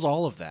 This kills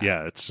all of that.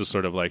 Yeah, it's just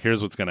sort of like,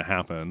 here's what's going to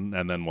happen,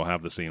 and then we'll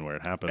have the scene where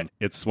it happens.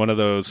 It's one of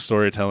those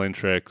storytelling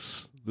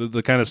tricks,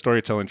 the kind of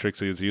storytelling tricks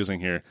he's using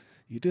here.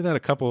 You do that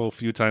a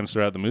few times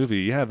throughout the movie.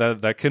 Yeah,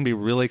 that can be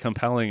really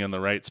compelling in the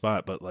right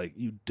spot, but like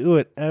you do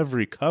it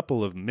every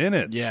couple of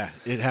minutes. Yeah,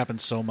 it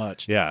happens so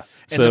much. Yeah.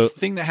 And So the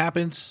thing that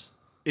happens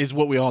is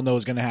what we all know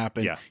is going to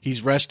happen. Yeah.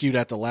 He's rescued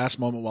at the last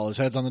moment while his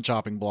head's on the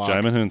chopping block.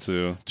 Jaimon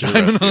Hunsu.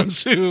 Jaimon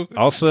Hunsu.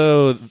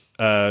 Also,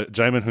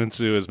 Jaimon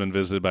Hunsu has been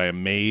visited by a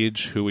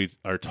mage who we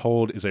are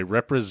told is a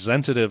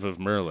representative of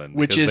Merlin,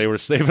 Which because is- they were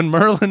saving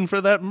Merlin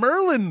for that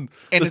Merlin.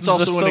 And the- it's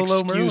also the an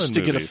solo excuse Merlin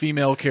to get a movie.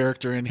 female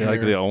character in They're here.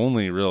 like the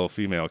only real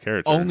female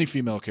character. Only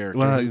female character.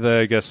 Well,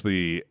 I guess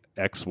the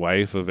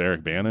ex-wife of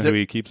Eric Bana, who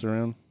he keeps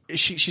around.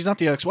 She's not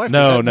the ex-wife. No,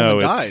 'cause that woman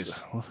it's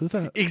dies. well, who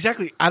that?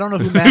 Exactly. I don't know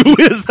who Maggie Who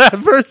is that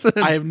person?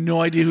 I have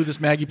no idea who this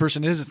Maggie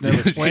person is. It's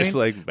never explained. She's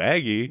like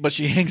Maggie. But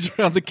she hangs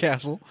around the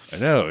castle. I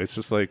know. It's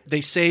just like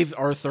They save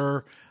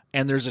Arthur,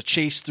 and there's a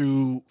chase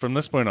through. from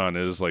this point on,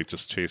 it is like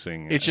just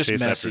chasing. It's just chase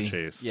messy. after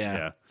chase.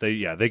 Yeah.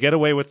 They get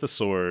away with the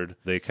sword.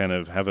 They kind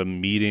of have a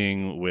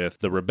meeting with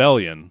the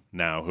rebellion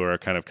now, who are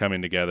kind of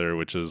coming together,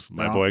 which is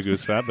my boy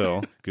Goose Fat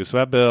Bill, Goose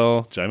Fat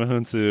Bill, Jaimon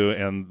Hunsu,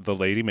 and the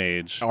Lady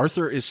Mage.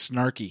 Arthur is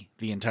snarky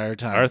the entire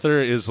time.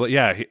 Arthur is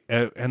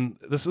and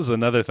this is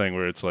another thing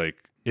where it's like,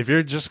 if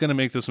you're just going to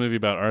make this movie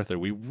about Arthur,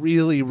 we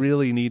really,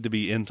 really need to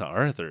be into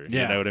Arthur. You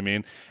Yeah. know what I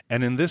mean?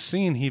 And in this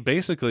scene, he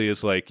basically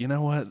is like, you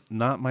know what?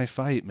 Not my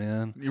fight,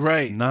 man.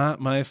 Right. Not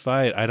my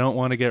fight. I don't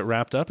want to get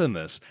wrapped up in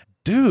this.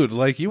 Dude,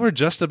 like you were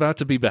just about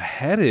to be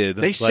beheaded.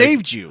 They like,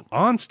 saved you.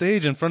 on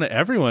stage in front of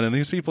everyone, and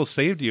these people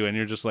saved you, and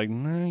you're just like,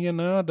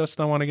 I just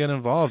don't want to get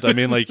involved. I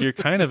mean, like you're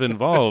kind of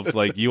involved.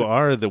 Like you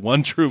are the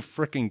one true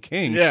freaking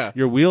king. Yeah.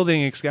 You're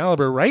wielding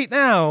Excalibur right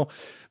now.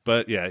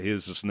 But yeah,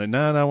 he's just, no,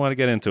 I don't want to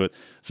get into it.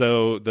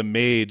 So the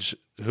mage,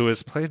 who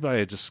is played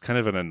by just kind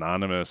of an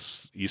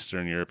anonymous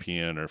Eastern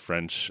European or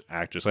French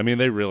actress. I mean,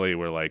 they really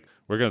were like,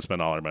 we're going to spend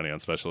all our money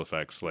on special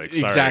effects. Like,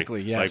 sorry.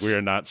 Exactly, yes. Like, we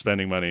are not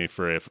spending money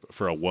for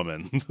a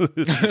woman.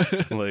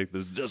 Like,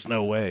 there's just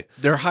no way.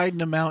 They're hiding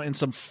him out in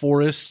some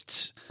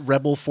forest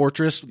rebel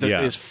fortress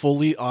that is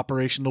fully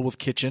operational with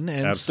kitchen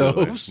and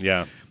Absolutely. stoves.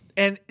 Yeah.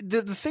 And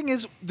the thing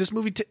is, this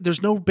movie,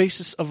 there's no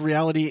basis of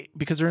reality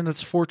because they're in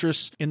this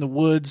fortress in the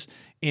woods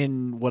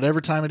in whatever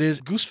time it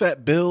is. Goose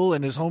Fat Bill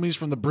and his homies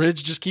from the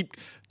bridge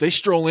they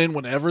stroll in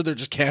whenever. They're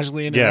just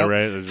casually in and Yeah, out.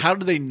 right. They're just- How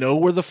do they know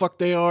where the fuck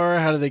they are?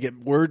 How do they get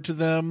word to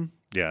them?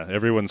 Yeah.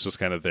 Everyone's just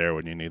kind of there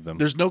when you need them.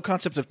 There's no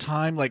concept of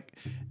time. Like,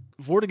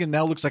 Vortigern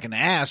now looks like an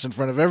ass in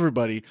front of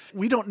everybody.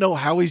 We don't know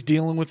how he's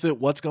dealing with it,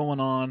 what's going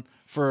on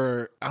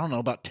for, I don't know,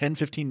 about 10,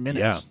 15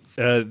 minutes.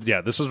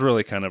 Yeah. This is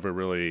really kind of a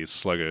really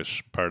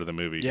sluggish part of the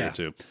movie here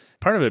too.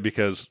 Part of it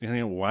because,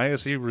 why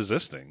is he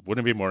resisting?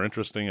 Wouldn't it be more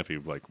interesting if he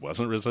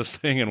wasn't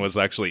resisting and was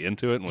actually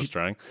into it and was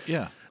trying?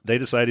 Yeah. They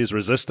decide he's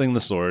resisting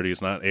the sword.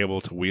 He's not able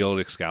to wield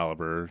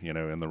Excalibur,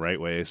 in the right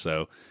way.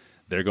 So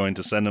they're going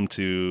to send him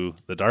to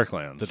the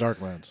Darklands. The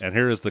Darklands. And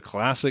here is the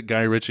classic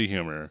Guy Ritchie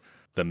humor.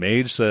 The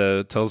mage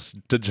says to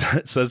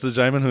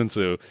Jaimon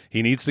Hunsu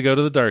he needs to go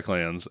to the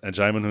Darklands, and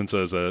Jaimon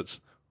Hunsu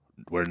says,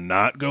 "We're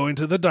not going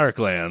to the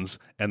Darklands."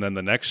 And then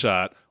the next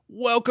shot,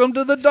 "Welcome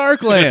to the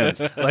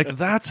Darklands." Like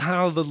that's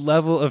how the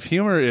level of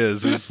humor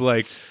is. It's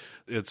like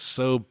it's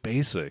so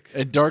basic.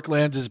 And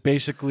Darklands is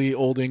basically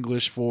Old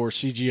English for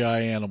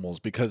CGI animals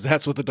because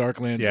that's what the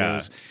Darklands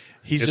is.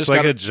 He's It's just like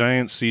got a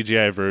giant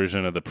CGI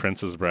version of the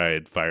Princess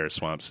Bride fire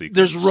swamp sequence.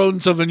 There's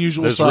rodents of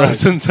unusual There's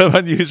size. rodents of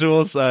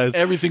unusual size.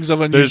 Everything's of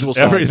There's unusual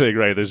size. everything,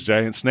 right? There's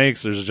giant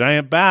snakes. There's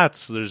giant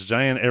bats. There's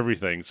giant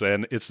everything. So,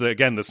 and it's,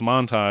 again, this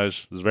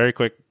montage, this very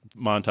quick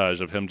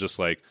montage of him just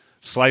like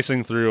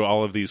slicing through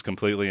all of these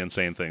completely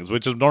insane things,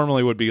 which is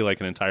normally would be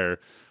like an entire,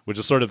 which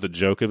is sort of the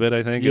joke of it,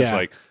 I think. It's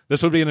like,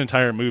 this would be an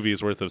entire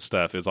movie's worth of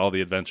stuff, is all the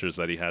adventures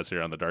that he has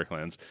here on the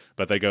Darklands,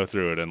 but they go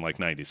through it in like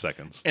 90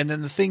 seconds. And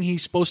then the thing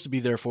he's supposed to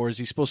be there for is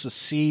he's supposed to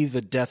see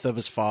the death of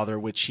his father,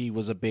 which he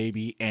was a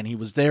baby, and he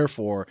was there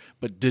for,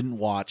 but didn't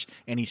watch.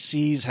 And he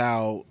sees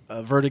how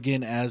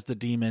Vertigan, as the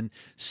demon,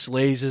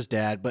 slays his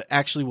dad. But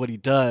actually what he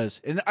does,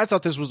 and I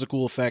thought this was a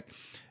cool effect,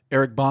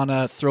 Eric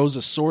Bana throws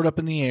a sword up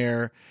in the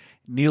air,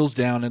 kneels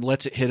down and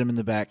lets it hit him in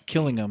the back,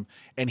 killing him,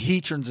 and he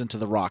turns into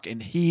the rock,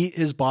 and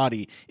his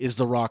body is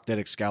the rock that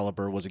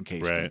Excalibur was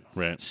encased in.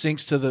 Right.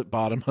 Sinks to the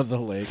bottom of the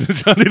lake.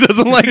 Johnny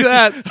doesn't like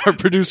that. Our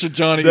producer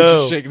Johnny is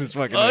just shaking his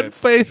fucking head.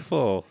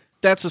 Unfaithful.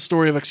 That's the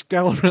story of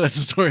Excalibur. That's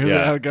the story of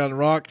how it got in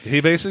rock.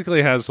 He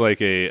basically has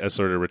like a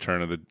sort of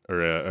Return of the,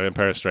 or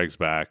Empire Strikes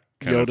Back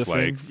kind Yoda of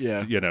like,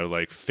 thing? you know,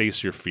 like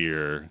face your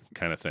fear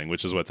kind of thing,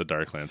 which is what the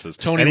Darklands is.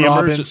 Tony And he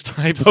Robbins emerges-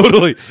 type.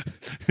 Totally.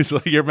 He's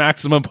like, your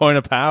maximum point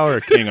of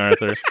power, King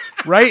Arthur,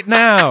 right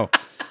now.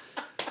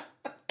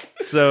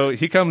 So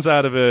he comes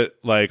out of it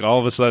like all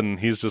of a sudden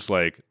he's just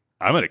like,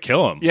 I'm going to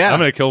kill him. Yeah. I'm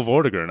going to kill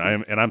Vortigern.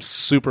 I'm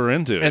super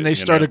into it. And they you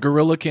start know? a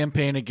guerrilla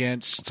campaign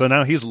against... So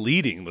now he's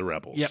leading the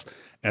rebels. Yep.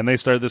 And they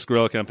start this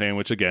guerrilla campaign,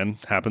 which again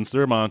happens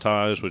through a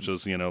montage, which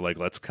is, you know, like,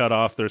 let's cut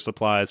off their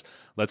supplies,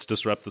 let's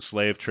disrupt the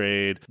slave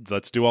trade,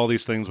 let's do all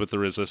these things with the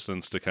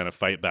resistance to kind of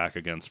fight back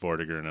against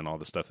Vortigern and all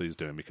the stuff that he's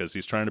doing, because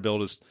he's trying to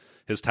build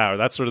his tower.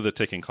 That's sort of the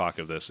ticking clock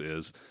of this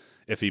is,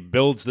 if he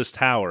builds this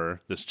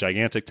tower, this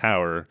gigantic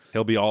tower,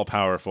 he'll be all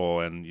powerful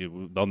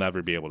and they'll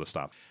never be able to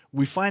stop.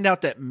 We find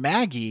out that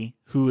Maggie,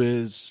 who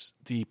is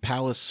the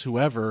palace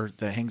whoever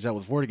that hangs out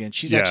with Vortigern,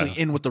 she's actually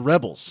in with the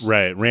rebels.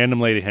 Right.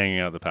 Random lady hanging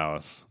out at the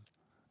palace.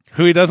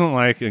 Who he doesn't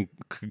like and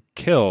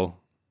kill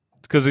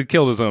because he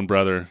killed his own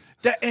brother.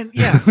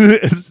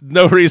 It's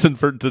no reason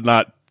to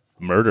not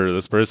murder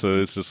this person.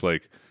 It's just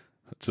like,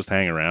 just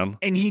hang around.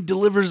 And he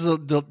delivers the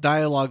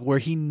dialogue where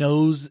he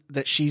knows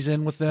that she's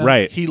in with them.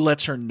 Right. He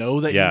lets her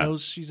know that he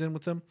knows she's in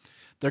with them.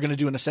 They're going to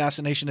do an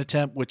assassination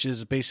attempt, which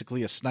is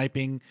basically a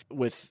sniping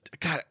with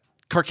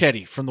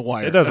Carcetti from The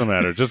Wire. It doesn't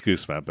matter. Just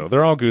Goose Fat Bill.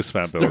 They're all Goose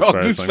Fat Bill. They're all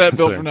Goose Fat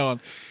Bill from now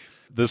on.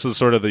 This is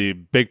sort of the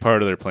big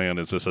part of their plan,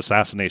 is this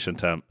assassination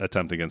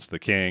attempt against the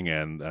king,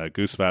 and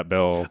Goose Fat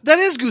Bill. That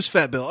is Goose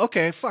Fat Bill.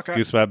 Okay, fuck.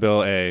 Goose Fat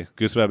Bill A.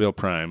 Goose Fat Bill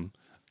Prime.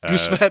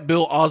 Goose Fat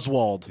Bill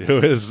Oswald. Who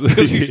is...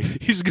 Because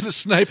he's going to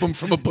snipe him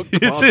from a book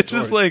depository. It's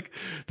just like,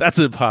 that's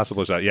an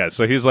impossible shot. Yeah,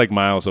 so he's like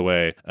miles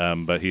away,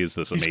 but he's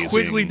this amazing... He's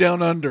quickly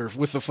down under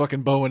with the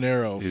fucking bow and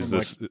arrow.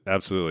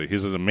 Absolutely.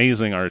 He's an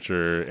amazing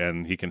archer,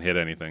 and he can hit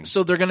anything.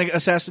 So they're going to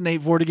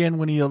assassinate Vortigern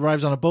when he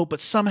arrives on a boat, but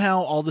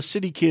somehow all the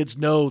city kids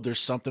know there's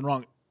something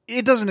wrong.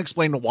 It doesn't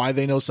explain why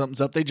they know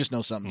something's up. They just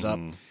know something's up.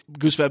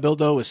 Goose Fat Bill,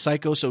 though, is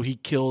psycho, so he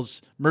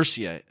kills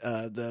Mercia,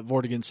 the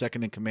Vortigern's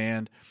second in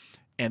command.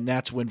 And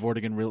that's when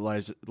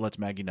Vortigern lets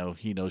Maggie know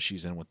he knows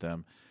she's in with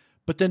them.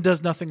 But then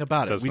does nothing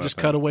about it. We just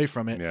cut away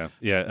from it.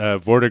 Yeah.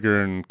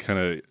 Vortigern kind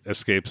of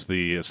escapes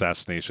the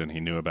assassination. He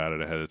knew about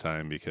it ahead of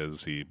time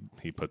because he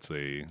puts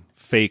a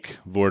fake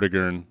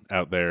Vortigern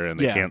out there, and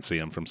they can't see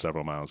him from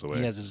several miles away.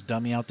 He has his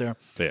dummy out there.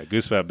 So yeah,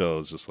 Goose Fat Bill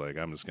is just like,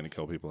 I'm just going to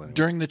kill people anyway.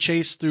 During the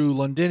chase through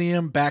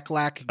Londinium,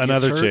 Backlack gets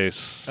Another hurt.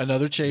 chase.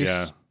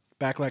 Yeah.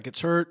 Backlack gets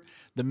hurt.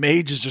 The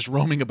mage is just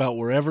roaming about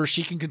wherever.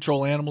 She can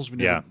control animals. We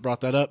never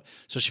brought that up.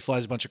 So she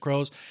flies a bunch of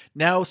crows.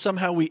 Now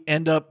somehow we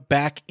end up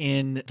back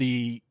in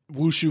the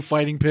Wushu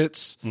fighting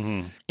pits.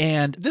 Mm-hmm.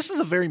 And this is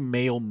a very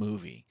male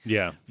movie.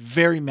 Yeah.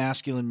 Very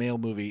masculine male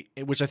movie,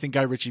 which I think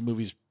Guy Ritchie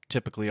movies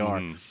typically are.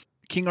 Mm.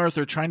 King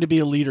Arthur, trying to be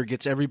a leader,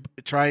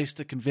 tries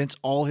to convince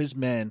all his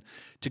men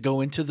to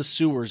go into the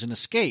sewers and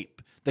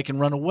escape. They can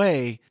run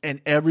away,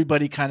 and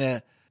everybody kind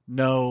of...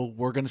 No,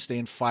 we're going to stay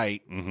and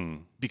fight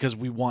because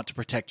we want to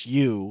protect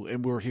you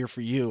and we're here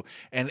for you.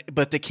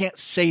 But they can't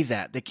say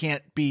that. They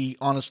can't be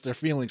honest with their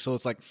feelings. So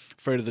it's like,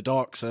 afraid of the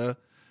dark, sir.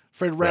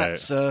 Afraid of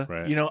rats,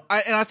 right. You know,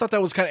 I thought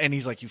that was kind of, and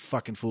he's like, you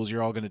fucking fools,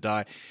 you're all going to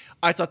die.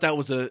 I thought that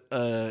was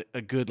a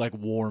good like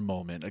war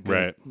moment. A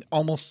good,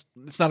 almost,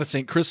 it's not a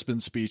St. Crispin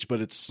speech,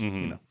 but it's, you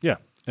know. Yeah.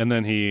 And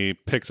then he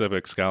picks up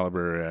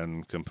Excalibur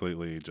and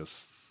completely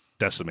just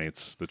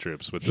decimates the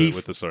troops with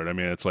the sword. I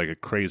mean, it's like a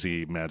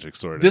crazy magic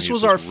sword. This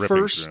was our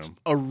first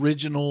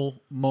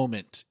original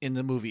moment in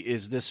the movie,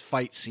 is this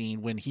fight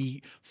scene when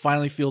he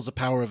finally feels the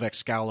power of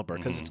Excalibur,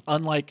 because it's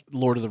unlike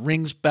Lord of the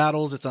Rings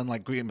battles, it's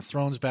unlike Game of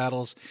Thrones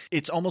battles.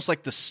 It's almost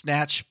like the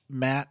Snatch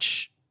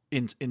match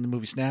in the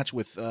movie Snatch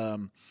with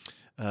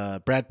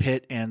Brad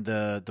Pitt and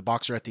the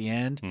boxer at the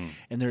end,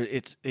 and there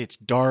it's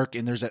dark,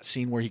 and there's that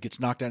scene where he gets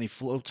knocked down, he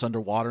floats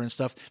underwater and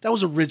stuff. That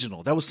was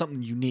original. That was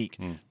something unique.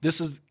 This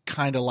is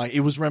kind of like,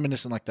 it was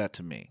reminiscent like that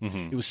to me.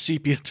 It was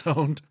sepia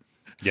toned,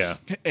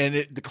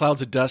 and the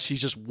clouds of dust.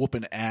 He's just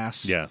whooping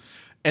ass,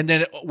 and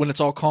then when it's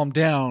all calmed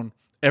down,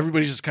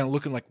 everybody's just kind of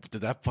looking like,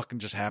 did that fucking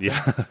just happen?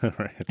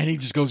 Right. And he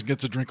just goes and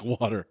gets a drink of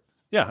water.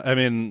 Yeah, I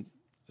mean,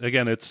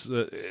 again, it's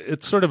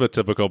sort of a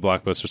typical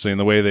blockbuster scene.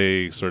 The way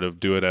they sort of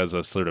do it as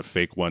a sort of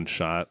fake one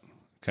shot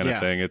kind of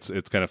thing. It's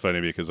kind of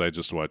funny because I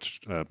just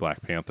watched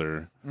Black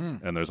Panther,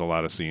 and there's a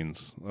lot of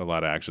scenes, a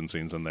lot of action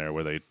scenes in there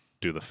where they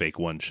do the fake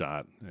one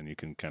shot, and you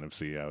can kind of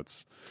see how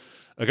it's.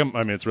 I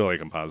mean, it's really a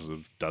composite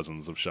of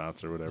dozens of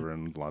shots or whatever,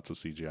 and lots of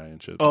CGI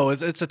and shit. Oh,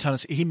 it's a ton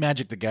of. He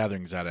Magic the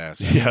Gathering's that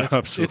ass.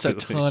 Absolutely. It's a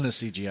ton of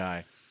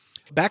CGI.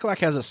 Backlack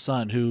has a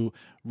son who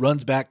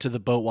runs back to the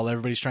boat while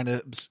everybody's trying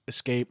to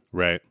escape.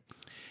 Right.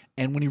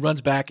 And when he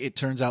runs back, it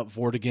turns out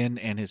Vortigern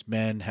and his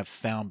men have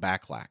found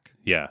Backlack.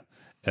 Yeah.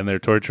 And they're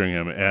torturing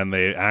him. And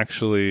they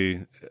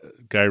actually,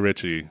 Guy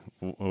Ritchie,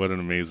 what an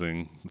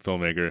amazing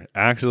filmmaker,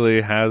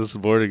 actually has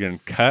Vortigern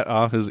cut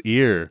off his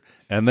ear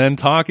and then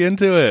talk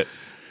into it.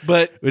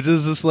 But which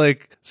is just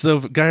like, so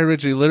Guy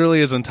Ritchie,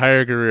 literally his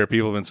entire career,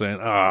 people have been saying,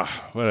 oh,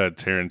 what a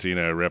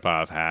Tarantino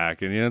ripoff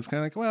hack. And it's kind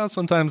of like, well,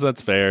 sometimes that's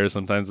fair.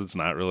 Sometimes it's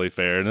not really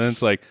fair. And then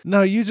it's like,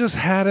 no, you just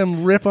had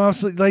him rip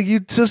off, like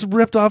you just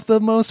ripped off the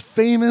most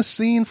famous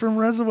scene from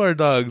Reservoir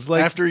Dogs.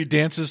 Like after he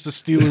dances to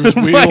Steeler's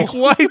Wheel. Like,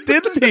 why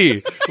didn't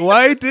he?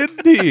 Why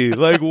didn't he?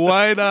 Like,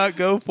 why not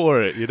go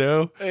for it, you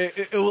know?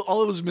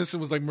 All it was missing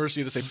was like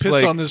Mercy to say, It's piss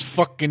like, on this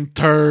fucking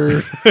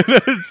turd.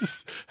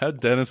 Just had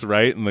Dennis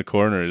Wright in the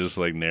corner just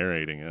like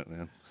narrating it,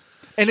 man.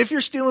 And if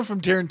you're stealing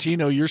from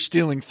Tarantino, you're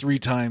stealing 3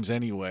 times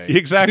anyway.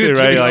 Exactly to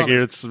right. be Like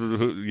honest.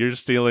 you're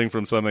stealing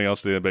from something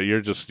else, but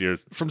you're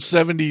from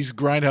 70s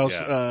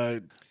grindhouse. Yeah.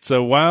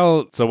 So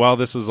while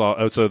this is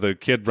all, so the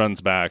kid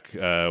runs back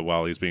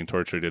while he's being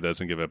tortured. He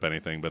doesn't give up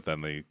anything, but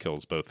then he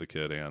kills both the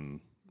kid and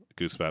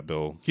Goose Fat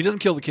Bill. He doesn't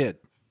kill the kid.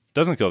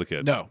 Doesn't kill the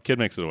kid. No. Kid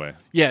makes it away.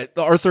 Yeah,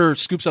 Arthur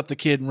scoops up the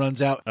kid and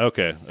runs out.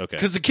 Okay.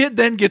 Because the kid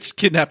then gets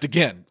kidnapped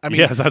again. I mean,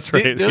 yes, that's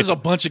right. There's a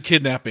bunch of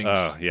kidnappings.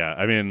 Oh, yeah.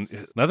 I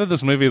mean, not that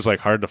this movie is like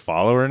hard to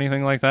follow or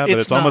anything like that, but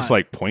It's it's almost not.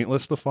 like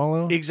pointless to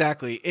follow.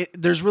 Exactly.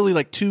 There's really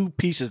like 2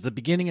 pieces, the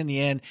beginning and the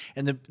end,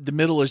 and the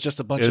middle is just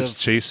a bunch It's of...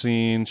 chase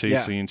scene.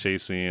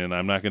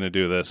 I'm not going to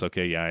do this.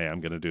 Okay, yeah, I am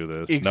going to do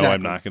this. Exactly. No,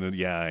 I'm not going to.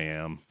 Yeah, I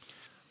am.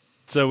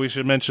 So we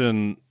should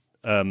mention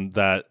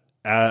that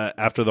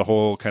after the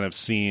whole kind of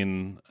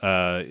scene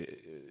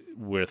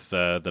with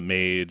the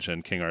mage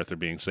and King Arthur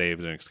being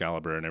saved and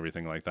Excalibur and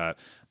everything like that,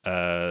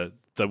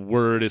 the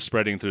word is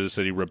spreading through the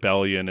city.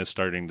 Rebellion is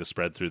starting to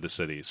spread through the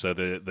city. So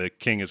the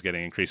king is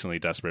getting increasingly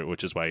desperate,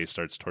 which is why he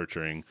starts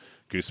torturing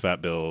Goose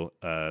Fat Bill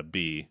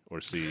B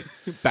or C.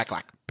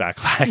 Backlack,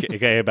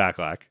 aka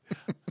Backlack.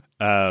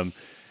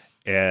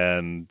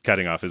 And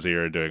cutting off his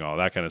ear and doing all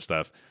that kind of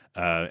stuff.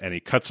 And he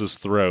cuts his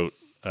throat.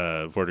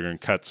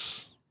 Vortigern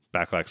cuts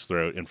Backlack's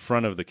throat in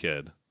front of the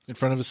kid. In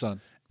front of his son.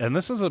 And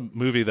this is a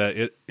movie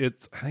that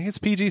I think it's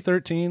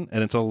PG-13,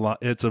 and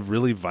it's a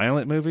really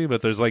violent movie,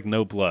 but there's like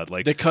no blood.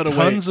 Like they cut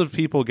tons away. of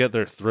people get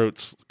their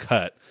throats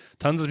cut.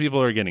 Tons of people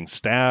are getting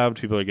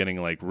stabbed. People are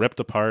getting like ripped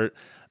apart.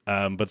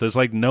 But there's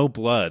like no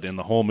blood in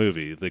the whole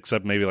movie,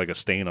 except maybe like a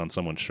stain on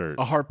someone's shirt.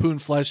 A harpoon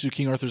flies through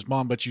King Arthur's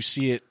mom, but you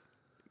see it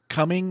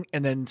coming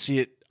and then see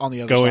it on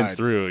the other going side.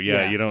 through.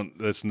 Yeah, you don't.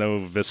 There's no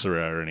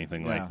viscera or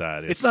anything like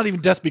that. It's not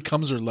even Death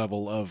Becomes Her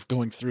level of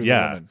going through the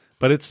woman.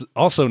 But it's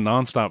also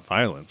nonstop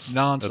violence.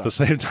 Nonstop. At the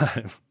same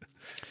time.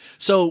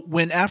 So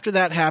when after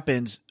that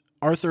happens,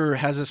 Arthur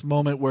has this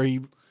moment where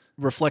he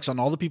reflects on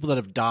all the people that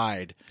have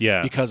died.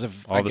 Yeah, because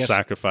of all the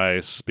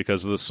sacrifice,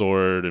 because of the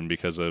sword, and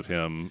because of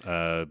him,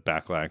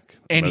 Backlack.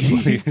 And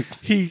he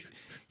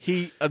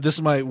this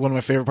is one of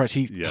my favorite parts.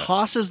 He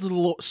tosses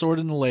the sword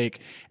in the lake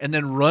and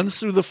then runs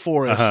through the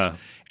forest.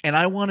 And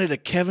I wanted a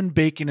Kevin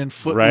Bacon and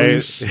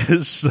Footloose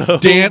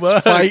dance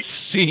fight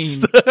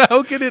scene.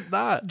 How could it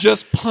not?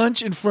 Just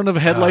punch in front of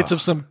headlights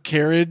of some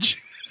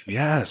carriage.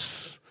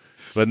 Yes.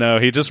 But no,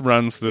 he just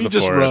runs through the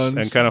forest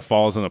and kind of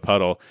falls in a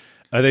puddle.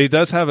 He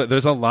does have it.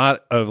 There's a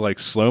lot of like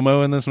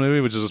slow-mo in this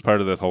movie, which is just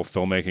part of this whole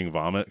filmmaking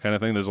vomit kind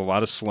of thing. There's a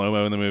lot of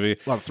slow-mo in the movie.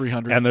 A lot of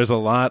 300. And there's a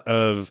lot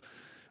of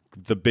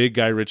the big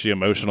Guy Ritchie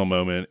emotional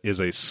moment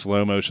is a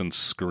slow-motion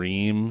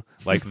scream,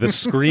 like the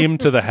scream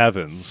to the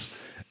heavens.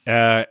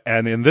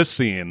 And in this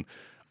scene,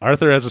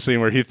 Arthur has a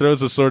scene where he throws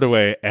the sword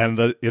away, and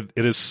it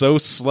is so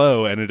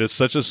slow, and it is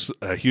such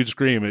a huge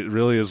scream. It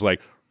really is like,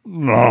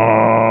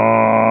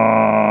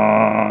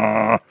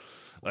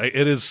 like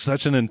it is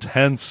such an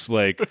intense,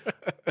 like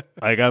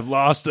I've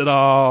lost it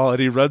all. And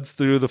he runs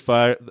through the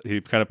fire. He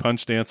kind of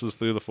punch dances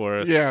through the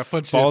forest. Yeah,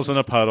 falls in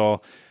a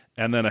puddle,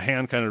 and then a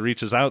hand kind of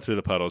reaches out through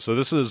the puddle. So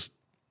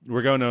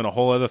we're going on a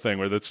whole other thing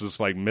where this is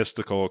like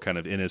mystical, kind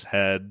of in his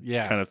head,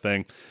 kind of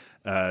thing.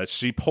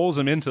 She pulls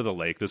him into the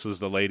lake. This is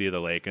the Lady of the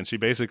Lake, and she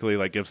basically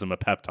like gives him a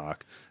pep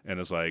talk and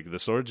is like, "The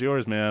sword's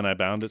yours, man. I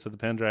bound it to the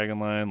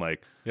Pendragon line.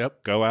 Like,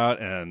 go out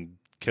and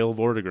kill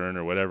Vortigern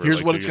or whatever.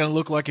 Here's what it's going to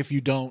look like if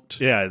you don't."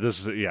 Yeah,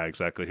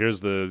 exactly. Here's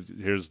the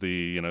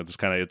this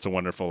kind of It's a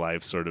Wonderful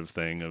Life sort of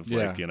thing of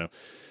like,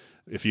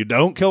 if you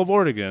don't kill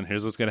Vortigern,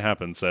 here's what's going to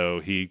happen. So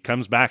he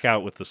comes back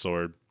out with the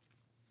sword.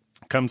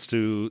 Comes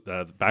to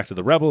back to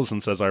the rebels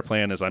and says, "Our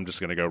plan is I'm just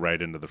going to go right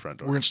into the front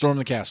door. We're going to storm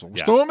the castle.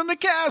 Storming the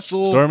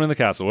castle. Storming the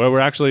castle. Well,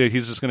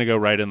 he's just going to go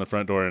right in the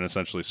front door and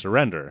essentially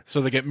surrender."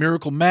 So they get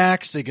Miracle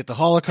Max. They get the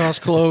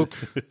Holocaust cloak.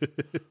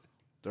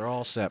 They're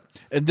all set.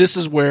 And this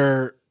is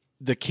where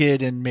the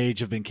kid and mage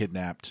have been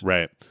kidnapped.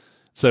 Right.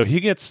 So he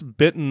gets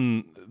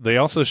bitten. They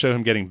also show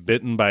him getting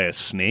bitten by a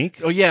snake.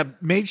 Oh yeah,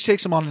 Mage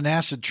takes him on an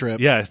acid trip.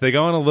 Yes, they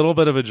go on a little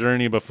bit of a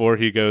journey before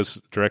he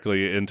goes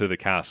directly into the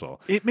castle.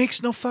 It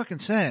makes no fucking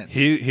sense.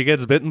 He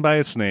gets bitten by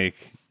a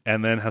snake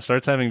and then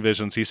starts having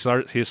visions. He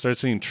starts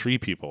seeing tree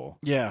people.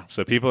 Yeah.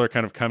 So people are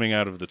kind of coming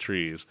out of the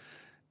trees.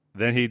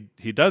 Then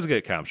he does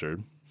get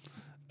captured.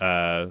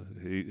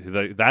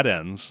 That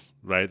ends,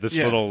 right? This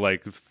little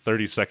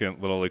 30-second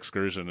little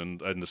excursion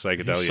into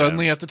psychedelia. He's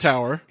suddenly ends. at the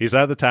tower. He's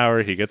at the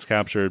tower. He gets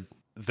captured.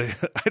 I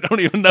don't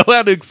even know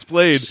how to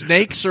explain.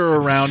 Snakes are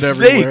around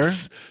everywhere.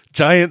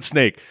 Giant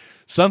snake.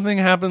 Something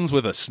happens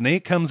with a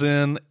snake comes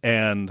in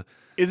and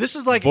this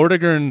is like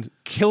Vortigern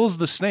kills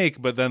the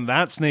snake, but then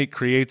that snake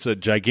creates a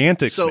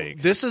gigantic snake.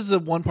 So this is the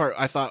one part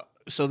I thought.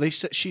 So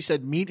she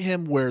said meet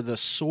him where the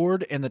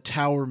sword and the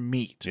tower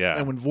meet. Yeah.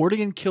 And when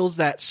Vortigern kills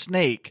that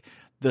snake,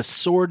 the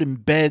sword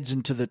embeds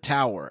into the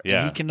tower, Yeah.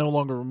 and he can no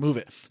longer remove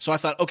it. So I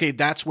thought, okay,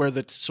 that's where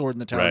the sword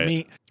and the tower Right.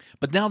 meet.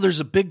 But now there's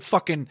a big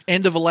fucking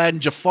end of Aladdin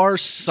Jafar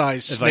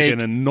size It's snake. like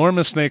an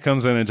enormous snake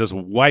comes in and just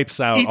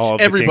wipes out Eats all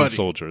of everybody. the king's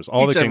soldiers.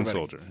 All Eats the king's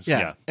everybody. soldiers.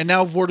 Yeah. And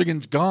now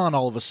Vortigern's gone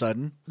all of a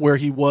sudden, where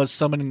he was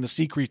summoning the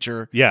sea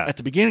creature Yeah. at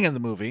the beginning of the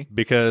movie.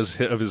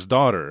 Because of his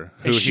daughter,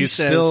 who And she he's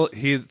says-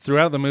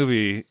 throughout the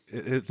movie,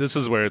 this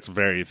is where it's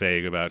very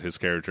vague about his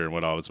character and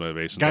what all his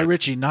motivations Guy are.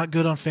 Ritchie, not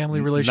good on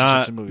family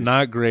relationships in movies.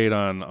 Not great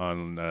on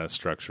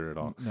structure at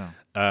all.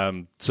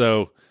 No.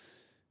 So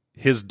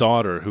his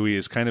daughter, who he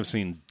is kind of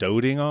seen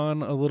doting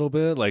on a little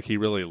bit, like he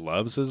really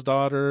loves his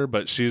daughter,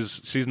 but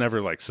she's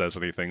never like says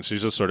anything.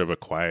 She's just sort of a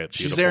quiet,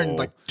 She's beautiful, there in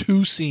like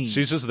 2 scenes.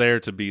 She's just there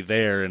to be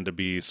there and to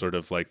be sort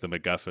of like the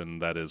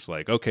MacGuffin that is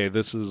like, okay,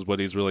 this is what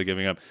he's really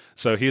giving up.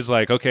 So he's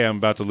like, okay, I'm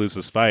about to lose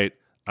this fight.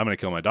 I'm going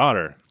to kill my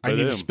daughter. I need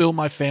to Boom. spill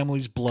my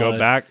family's blood. Go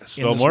back, in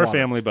spill this more water.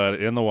 family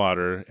blood in the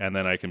water, and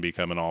then I can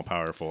become an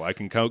all-powerful. I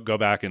can go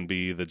back and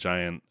be the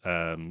giant,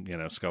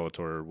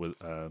 Skeletor with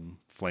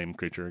flame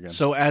creature again.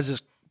 So as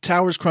his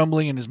tower's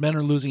crumbling and his men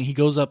are losing, he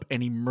goes up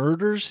and he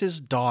murders his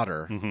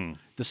daughter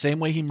the same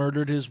way he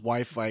murdered his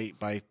wife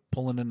by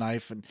pulling a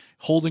knife and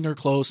holding her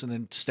close and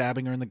then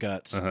stabbing her in the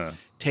guts.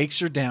 Takes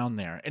her down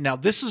there. And now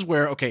this is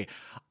where, okay,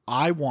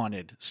 I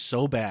wanted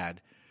so bad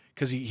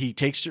because he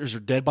takes her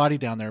dead body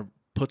down there,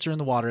 puts her in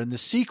the water, and the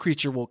sea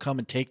creature will come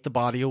and take the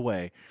body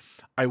away.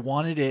 I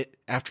wanted it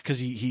after because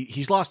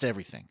he's lost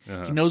everything.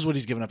 He knows what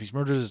he's given up. He's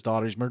murdered his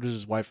daughter. He's murdered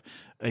his wife.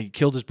 He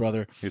killed his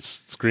brother. He's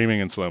screaming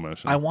in slow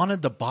motion. I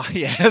wanted the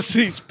body as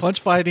he's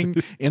punch fighting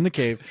in the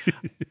cave.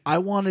 I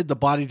wanted the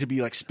body to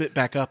be like spit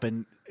back up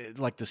and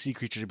like the sea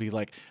creature to be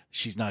like,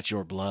 she's not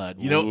your blood.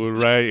 You know,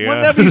 right? Yeah.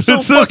 Wouldn't that be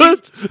so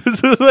fucking?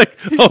 So like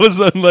all of a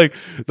sudden, like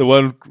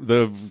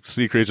the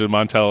sea creature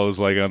Montel is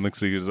like on the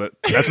sea. He's like,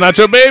 that's not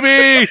your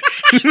baby.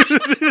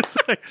 It's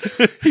like,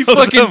 He all of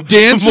a fucking sudden,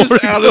 dances Maury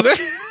out of there.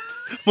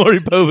 Maury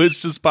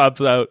Povich just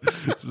pops out.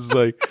 It's just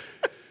like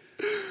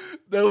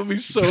That would be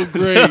so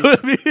great.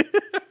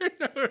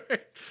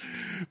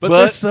 But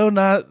they're so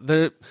not.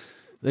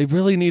 They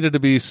really needed to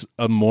be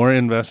more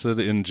invested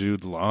in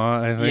Jude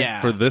Law, I think,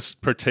 Yeah. for this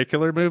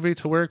particular movie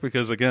to work.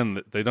 Because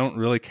again, they don't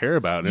really care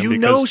about him. You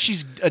know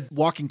she's a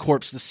walking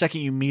corpse the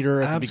second you meet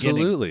her at the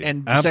beginning. Absolutely.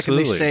 And the second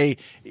they say,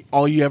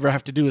 all you ever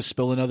have to do is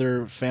spill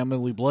another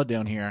family blood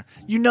down here,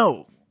 you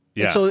know.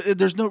 Yeah. And so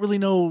there's really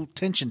no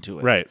tension to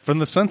it. Right. From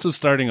the sense of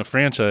starting a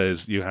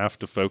franchise, you have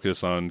to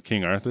focus on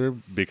King Arthur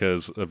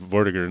because of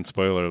Vortigern,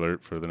 spoiler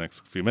alert for the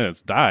next few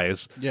minutes,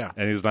 dies. Yeah.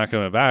 And he's not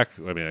coming back.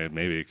 I mean,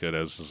 maybe he could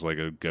as just like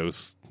a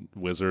ghost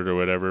wizard or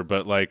whatever.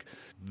 But like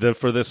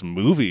for this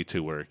movie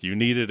to work, you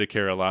needed to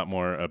care a lot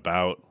more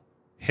about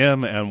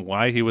him and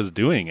why he was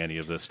doing any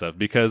of this stuff.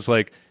 Because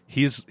like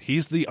he's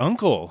the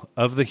uncle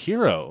of the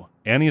hero.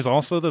 And he's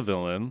also the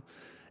villain.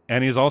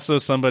 And he's also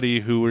somebody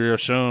who we are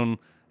shown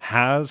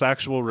has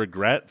actual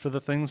regret for the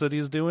things that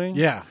he's doing.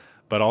 Yeah.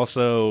 But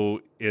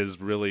also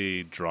is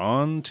really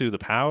drawn to the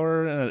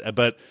power.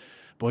 But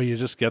boy, you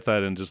just get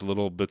that in just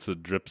little bits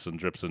of drips and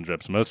drips and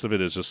drips. Most of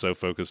it is just so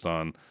focused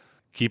on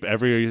keep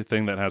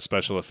everything that has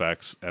special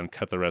effects and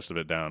cut the rest of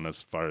it down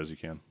as far as you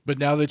can. But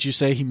now that you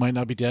say he might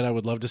not be dead, I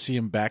would love to see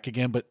him back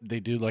again. But they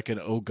do like an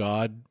Oh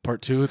God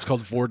Part 2. It's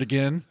called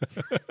Vortigern.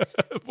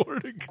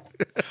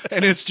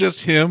 And it's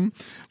just him,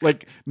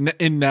 like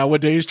in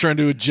nowadays, trying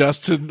to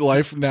adjust to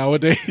life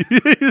nowadays.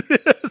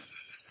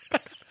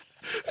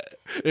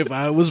 If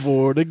I was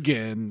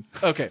Vortigern.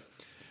 Okay.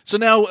 So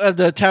now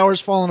the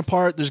tower's falling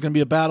apart. There's going to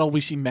be a battle.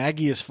 We see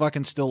Maggie is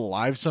fucking still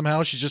alive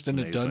somehow. She's just in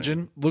a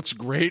dungeon. Looks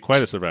great.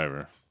 Quite a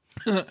survivor.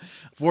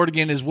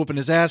 Vortigern is whooping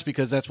his ass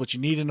because that's what you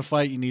need in a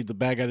fight. You need the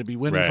bad guy to be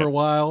winning Right. for a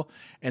while.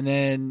 And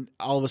then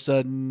all of a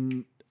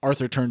sudden,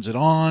 Arthur turns it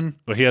on.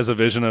 But he has a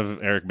vision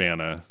of Eric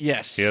Bana.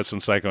 Yes. He has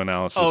some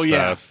psychoanalysis Oh,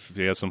 yeah. stuff.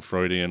 He has some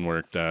Freudian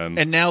work done.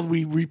 And now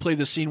we replay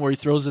the scene where he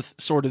throws the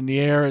sword in the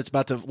air. It's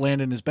about to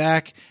land in his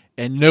back.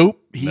 And nope,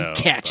 he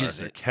catches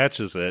Arthur it.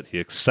 Catches it. He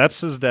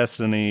accepts his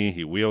destiny.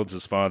 He wields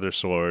his father's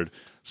sword.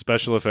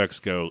 Special effects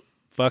go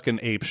fucking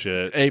ape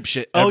shit. Ape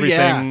shit. Oh, yeah.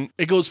 Everything-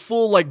 It goes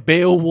full like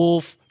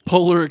Beowulf,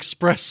 Polar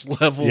Express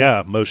level.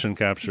 Yeah, motion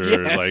capture.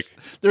 Yes. Like,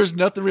 There's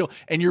nothing real.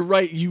 And you're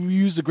right. You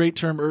used a great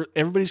term.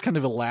 Everybody's kind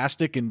of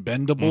elastic and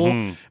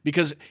bendable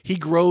because he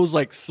grows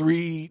like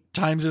 3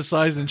 times his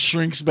size and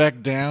shrinks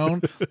back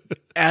down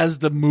as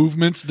the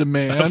movements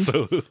demand.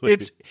 Absolutely.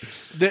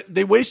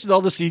 They wasted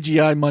all the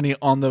CGI money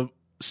on the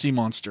sea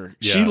monster.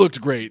 Yeah. She looked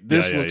great.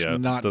 This looks yeah.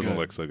 not Doesn't good.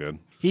 look so good.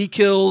 He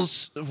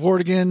kills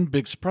Vortigern.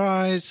 Big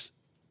surprise.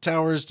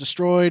 Tower is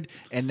destroyed,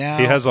 and now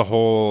He has a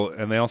whole,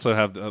 and they also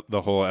have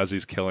the whole, as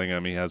he's killing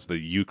him, he has the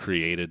 "You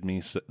created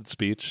me"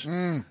 speech,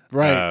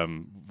 right.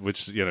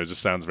 which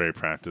just sounds very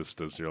practiced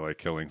as you're like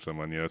killing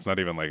someone. It's not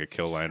even like a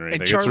kill line or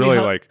anything. Charlie It's really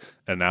Hunnam- like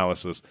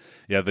analysis.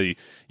 Yeah, the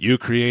 "You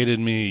created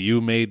me,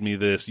 you made me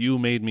this, you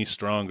made me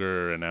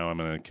stronger, and now I'm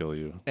going to kill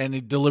you." and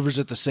he delivers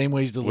it the same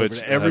way he's delivered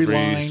Which it. Every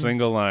line.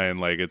 single line,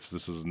 like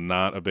this is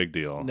not a big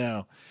deal.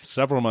 No.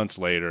 Several months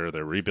later,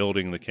 they're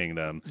rebuilding the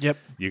kingdom. Yep.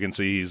 You can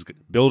see he's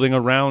building a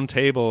round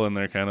table, and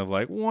they're kind of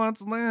like, "What's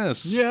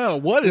this? Yeah,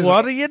 what is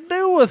What do you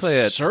do with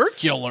it?"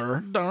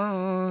 circular?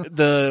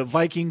 The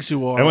Vikings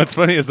who are And what's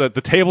funny is that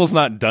the table's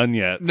not done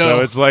yet. No. So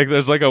it's like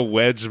there's like a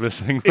wedge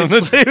missing from the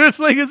table. It's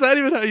like, is that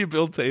even how you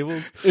build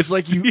tables? it's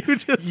like you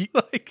just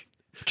like,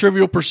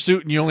 Trivial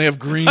Pursuit and you only have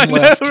green I know,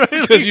 left right?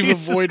 because Like, you've you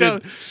just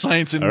avoided go,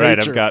 science and all right,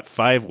 nature. I've got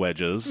 5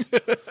 wedges.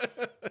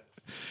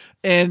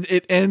 And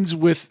it ends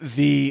with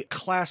the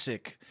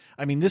classic.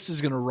 I mean, this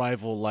is going to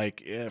rival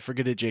like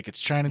Forget It, Jake.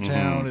 It's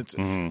Chinatown. It's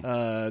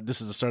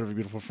this is the start of a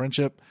beautiful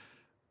friendship.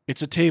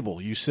 It's a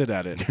table. You sit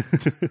at it.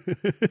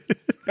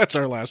 That's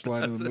our last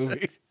line of the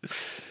movie.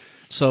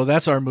 So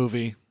that's our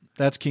movie.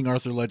 That's King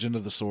Arthur: Legend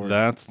of the Sword.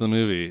 That's the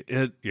movie.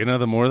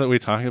 The more that we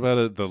talk about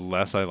it, the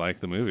less I like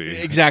the movie.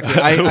 Exactly.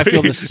 I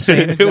feel the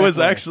same. It exact was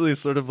way. actually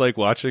sort of like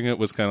watching it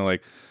was kind of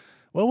like,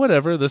 well,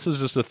 whatever. This is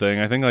just a thing.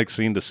 I think like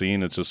scene to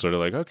scene, it's just sort of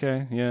like,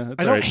 okay, yeah. It's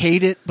I all don't right.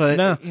 hate it, but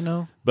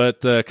No.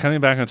 But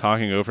coming back and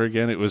talking over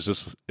again, it was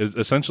just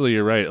essentially,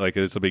 you're right. Like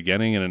it's a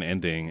beginning and an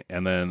ending,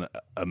 and then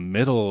a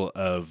middle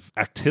of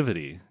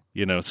activity.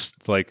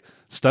 Like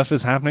stuff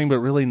is happening, but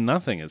really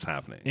nothing is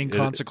happening.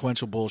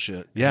 inconsequential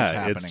bullshit. Yeah, is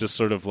happening. it's just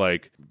sort of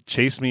like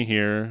chase me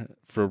here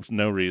for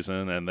no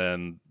reason, and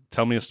then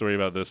tell me a story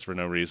about this for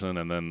no reason,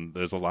 and then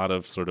there's a lot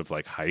of sort of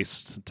like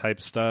heist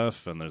type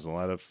stuff, and there's a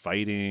lot of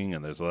fighting,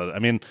 and there's a lot of, I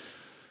mean,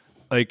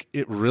 like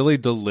it really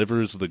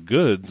delivers the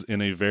goods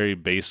in a very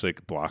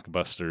basic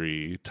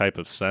blockbustery type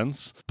of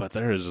sense, but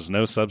there is just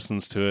no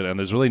substance to it, and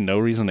there's really no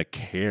reason to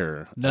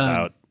care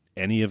about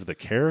any of the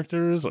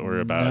characters or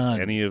about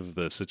any of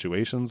the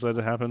situations that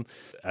happen.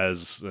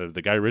 As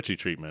the Guy Ritchie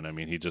treatment, I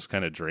mean, he just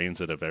kind of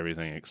drains it of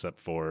everything except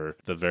for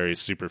the very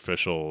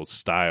superficial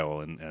style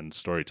and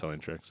storytelling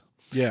tricks.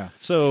 Yeah.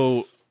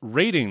 So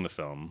rating the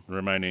film,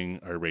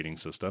 reminding our rating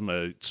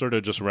system, sort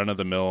of just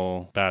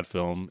run-of-the-mill bad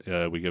film,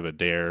 we give a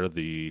dare.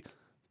 The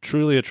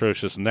truly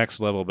atrocious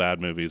next-level bad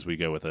movies, we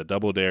go with a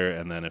double dare,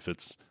 and then if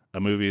it's a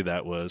movie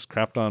that was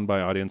crapped on by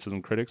audiences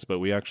and critics, but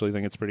we actually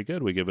think it's pretty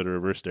good, we give it a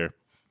reverse dare.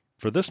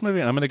 For this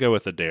movie, I'm going to go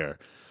with a dare.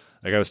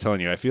 Like I was telling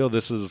you, I feel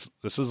this is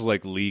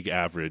like league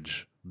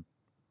average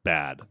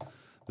bad.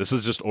 This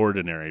is just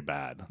ordinary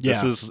bad.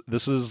 Yeah.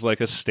 This is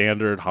like a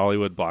standard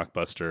Hollywood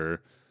blockbuster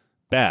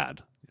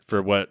bad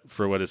for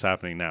what is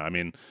happening now. I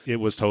mean, it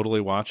was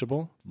totally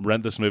watchable.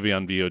 Rent this movie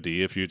on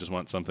VOD if you just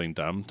want something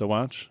dumb to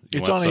watch.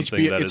 It's on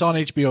HBO. It's on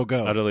HBO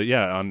Go. Utterly,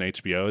 on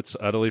HBO. It's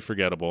utterly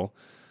forgettable.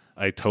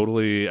 I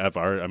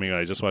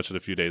just watched it a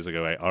few days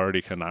ago. I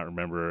already cannot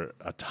remember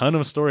a ton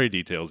of story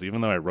details,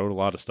 even though I wrote a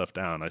lot of stuff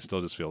down. I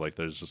still just feel like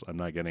I'm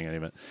not getting any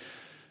of it.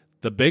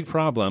 The big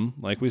problem,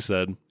 like we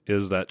said,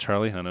 is that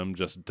Charlie Hunnam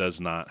just does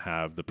not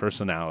have the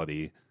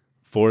personality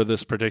for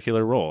this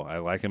particular role. I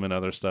like him in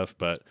other stuff,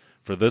 but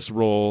for this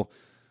role,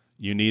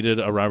 you needed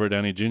a Robert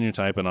Downey Jr.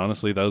 type, and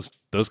honestly, those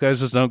guys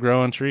just don't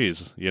grow on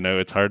trees.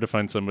 It's hard to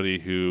find somebody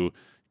who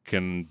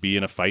can be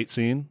in a fight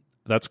scene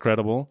that's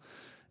credible,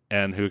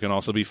 and who can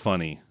also be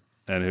funny,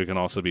 and who can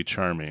also be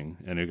charming,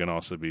 and who can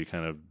also be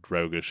kind of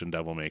roguish and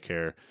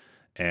devil-may-care,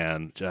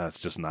 and it's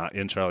just not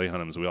in Charlie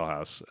Hunnam's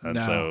wheelhouse.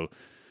 And so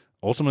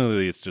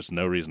ultimately, it's just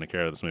no reason to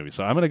care about this movie.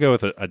 So I'm going to go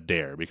with a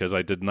dare, because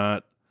I did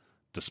not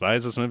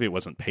despise this movie. It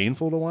wasn't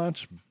painful to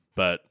watch,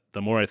 but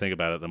the more I think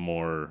about it, the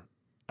more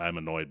I'm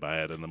annoyed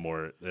by it, and the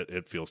more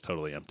it feels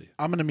totally empty.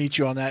 I'm going to meet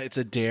you on that. It's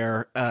a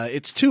dare.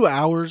 It's 2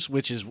 hours,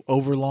 which is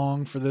over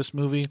long for this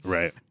movie.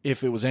 Right.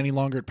 If it was any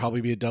longer, it'd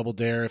probably be a double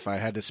dare. If I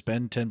had to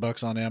spend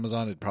 $10 on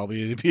Amazon, it'd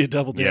probably be a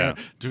double dare,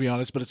 to be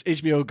honest. But it's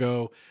HBO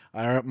Go.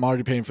 I'm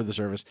already paying for the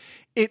service.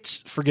 It's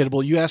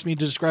forgettable. You asked me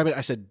to describe it.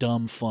 I said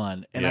dumb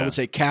fun. And I would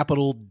say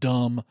capital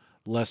dumb,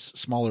 less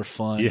smaller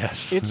fun.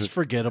 Yes. It's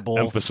forgettable.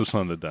 Emphasis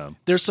on the dumb.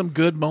 There's some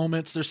good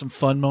moments. There's some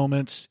fun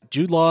moments.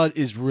 Jude Law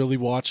is really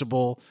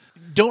watchable.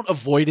 Don't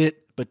avoid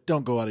it, but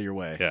don't go out of your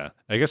way. Yeah.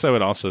 I guess I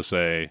would also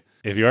say,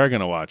 if you are going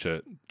to watch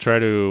it, try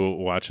to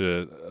watch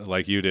it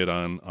like you did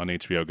on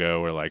HBO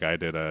Go, or like I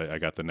did. I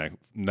got the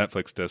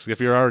Netflix disc. If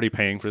you're already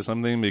paying for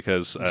something,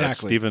 because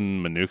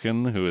Stephen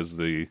Mnuchin, who is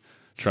the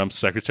Trump's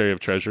Secretary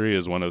of Treasury,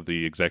 is one of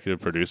the executive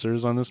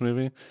producers on this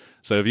movie.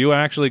 So if you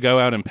actually go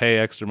out and pay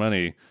extra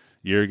money,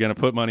 you're going to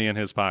put money in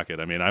his pocket.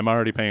 I mean, I'm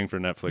already paying for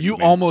Netflix. You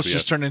almost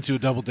just turned into a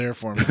double dare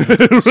for me.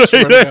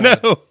 I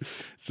know.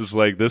 It's just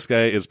like, this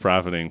guy is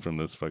profiting from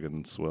this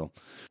fucking swill.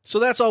 So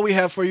that's all we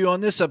have for you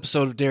on this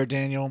episode of Dare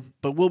Daniel,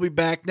 but we'll be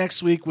back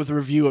next week with a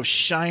review of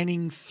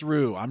Shining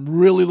Through. I'm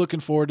really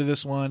looking forward to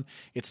this one.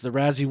 It's the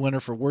Razzie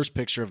winner for Worst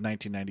Picture of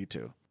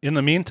 1992. In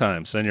the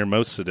meantime, send your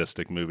most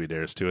sadistic movie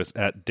dares to us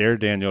at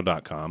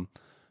daredaniel.com.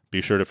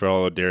 Be sure to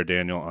follow Dare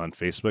Daniel on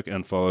Facebook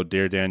and follow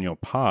Dare Daniel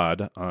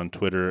Pod on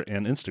Twitter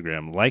and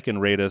Instagram. Like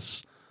and rate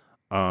us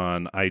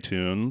on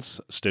iTunes,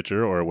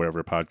 Stitcher, or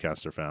wherever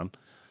podcasts are found.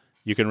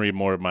 You can read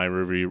more of my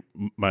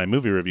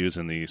movie reviews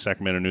in the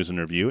Sacramento News and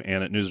Review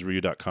and at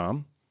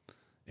newsreview.com.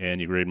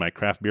 And you can read my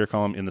craft beer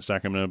column in the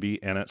Sacramento Bee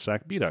and at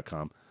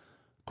sacb.com.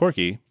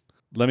 Corky,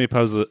 let me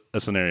pose a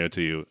scenario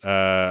to you.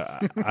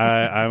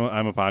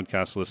 I'm a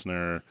podcast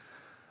listener.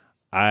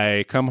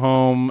 I come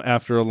home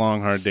after a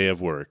long, hard day of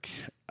work.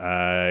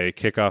 I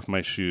kick off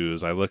my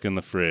shoes. I look in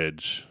the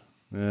fridge.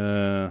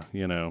 Some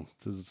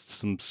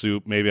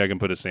soup. Maybe I can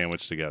put a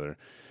sandwich together.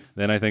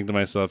 Then I think to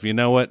myself, you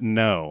know what?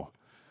 No.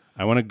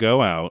 I want to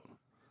go out.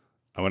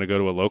 I want to go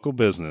to a local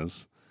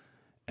business,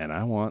 and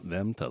I want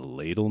them to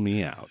ladle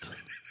me out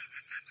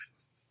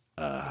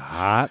a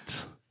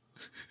hot,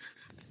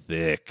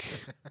 thick,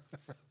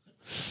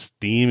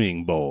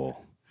 steaming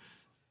bowl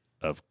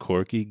of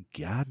Corky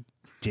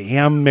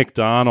goddamn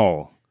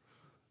McDonald.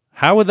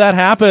 How would that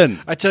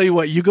happen? I tell you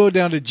what, you go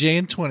down to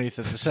Jane 20th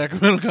at the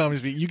Sacramento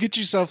Comedy Beat. You get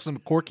yourself some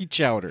Corky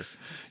chowder.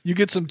 You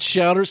get some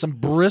chowder, some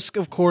brisk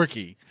of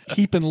Corky,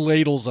 heaping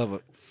ladles of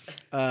it.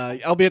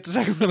 I'll be at the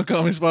Sacramento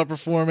Comedy Spot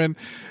performing,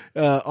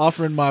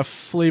 offering my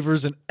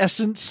flavors and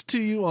essence to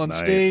you on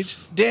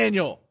stage.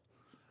 Daniel,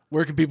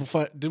 where can people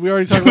find? Did we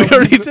already talk about? We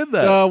already did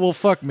that. Oh, well,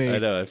 fuck me. I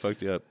know, I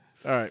fucked you up.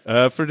 All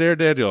right. For Dare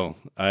Daniel,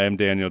 I am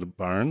Daniel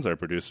Barnes. Our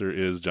producer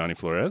is Johnny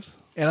Flores.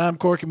 And I'm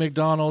Corky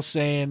McDonald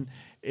saying,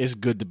 it's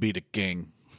good to be the king.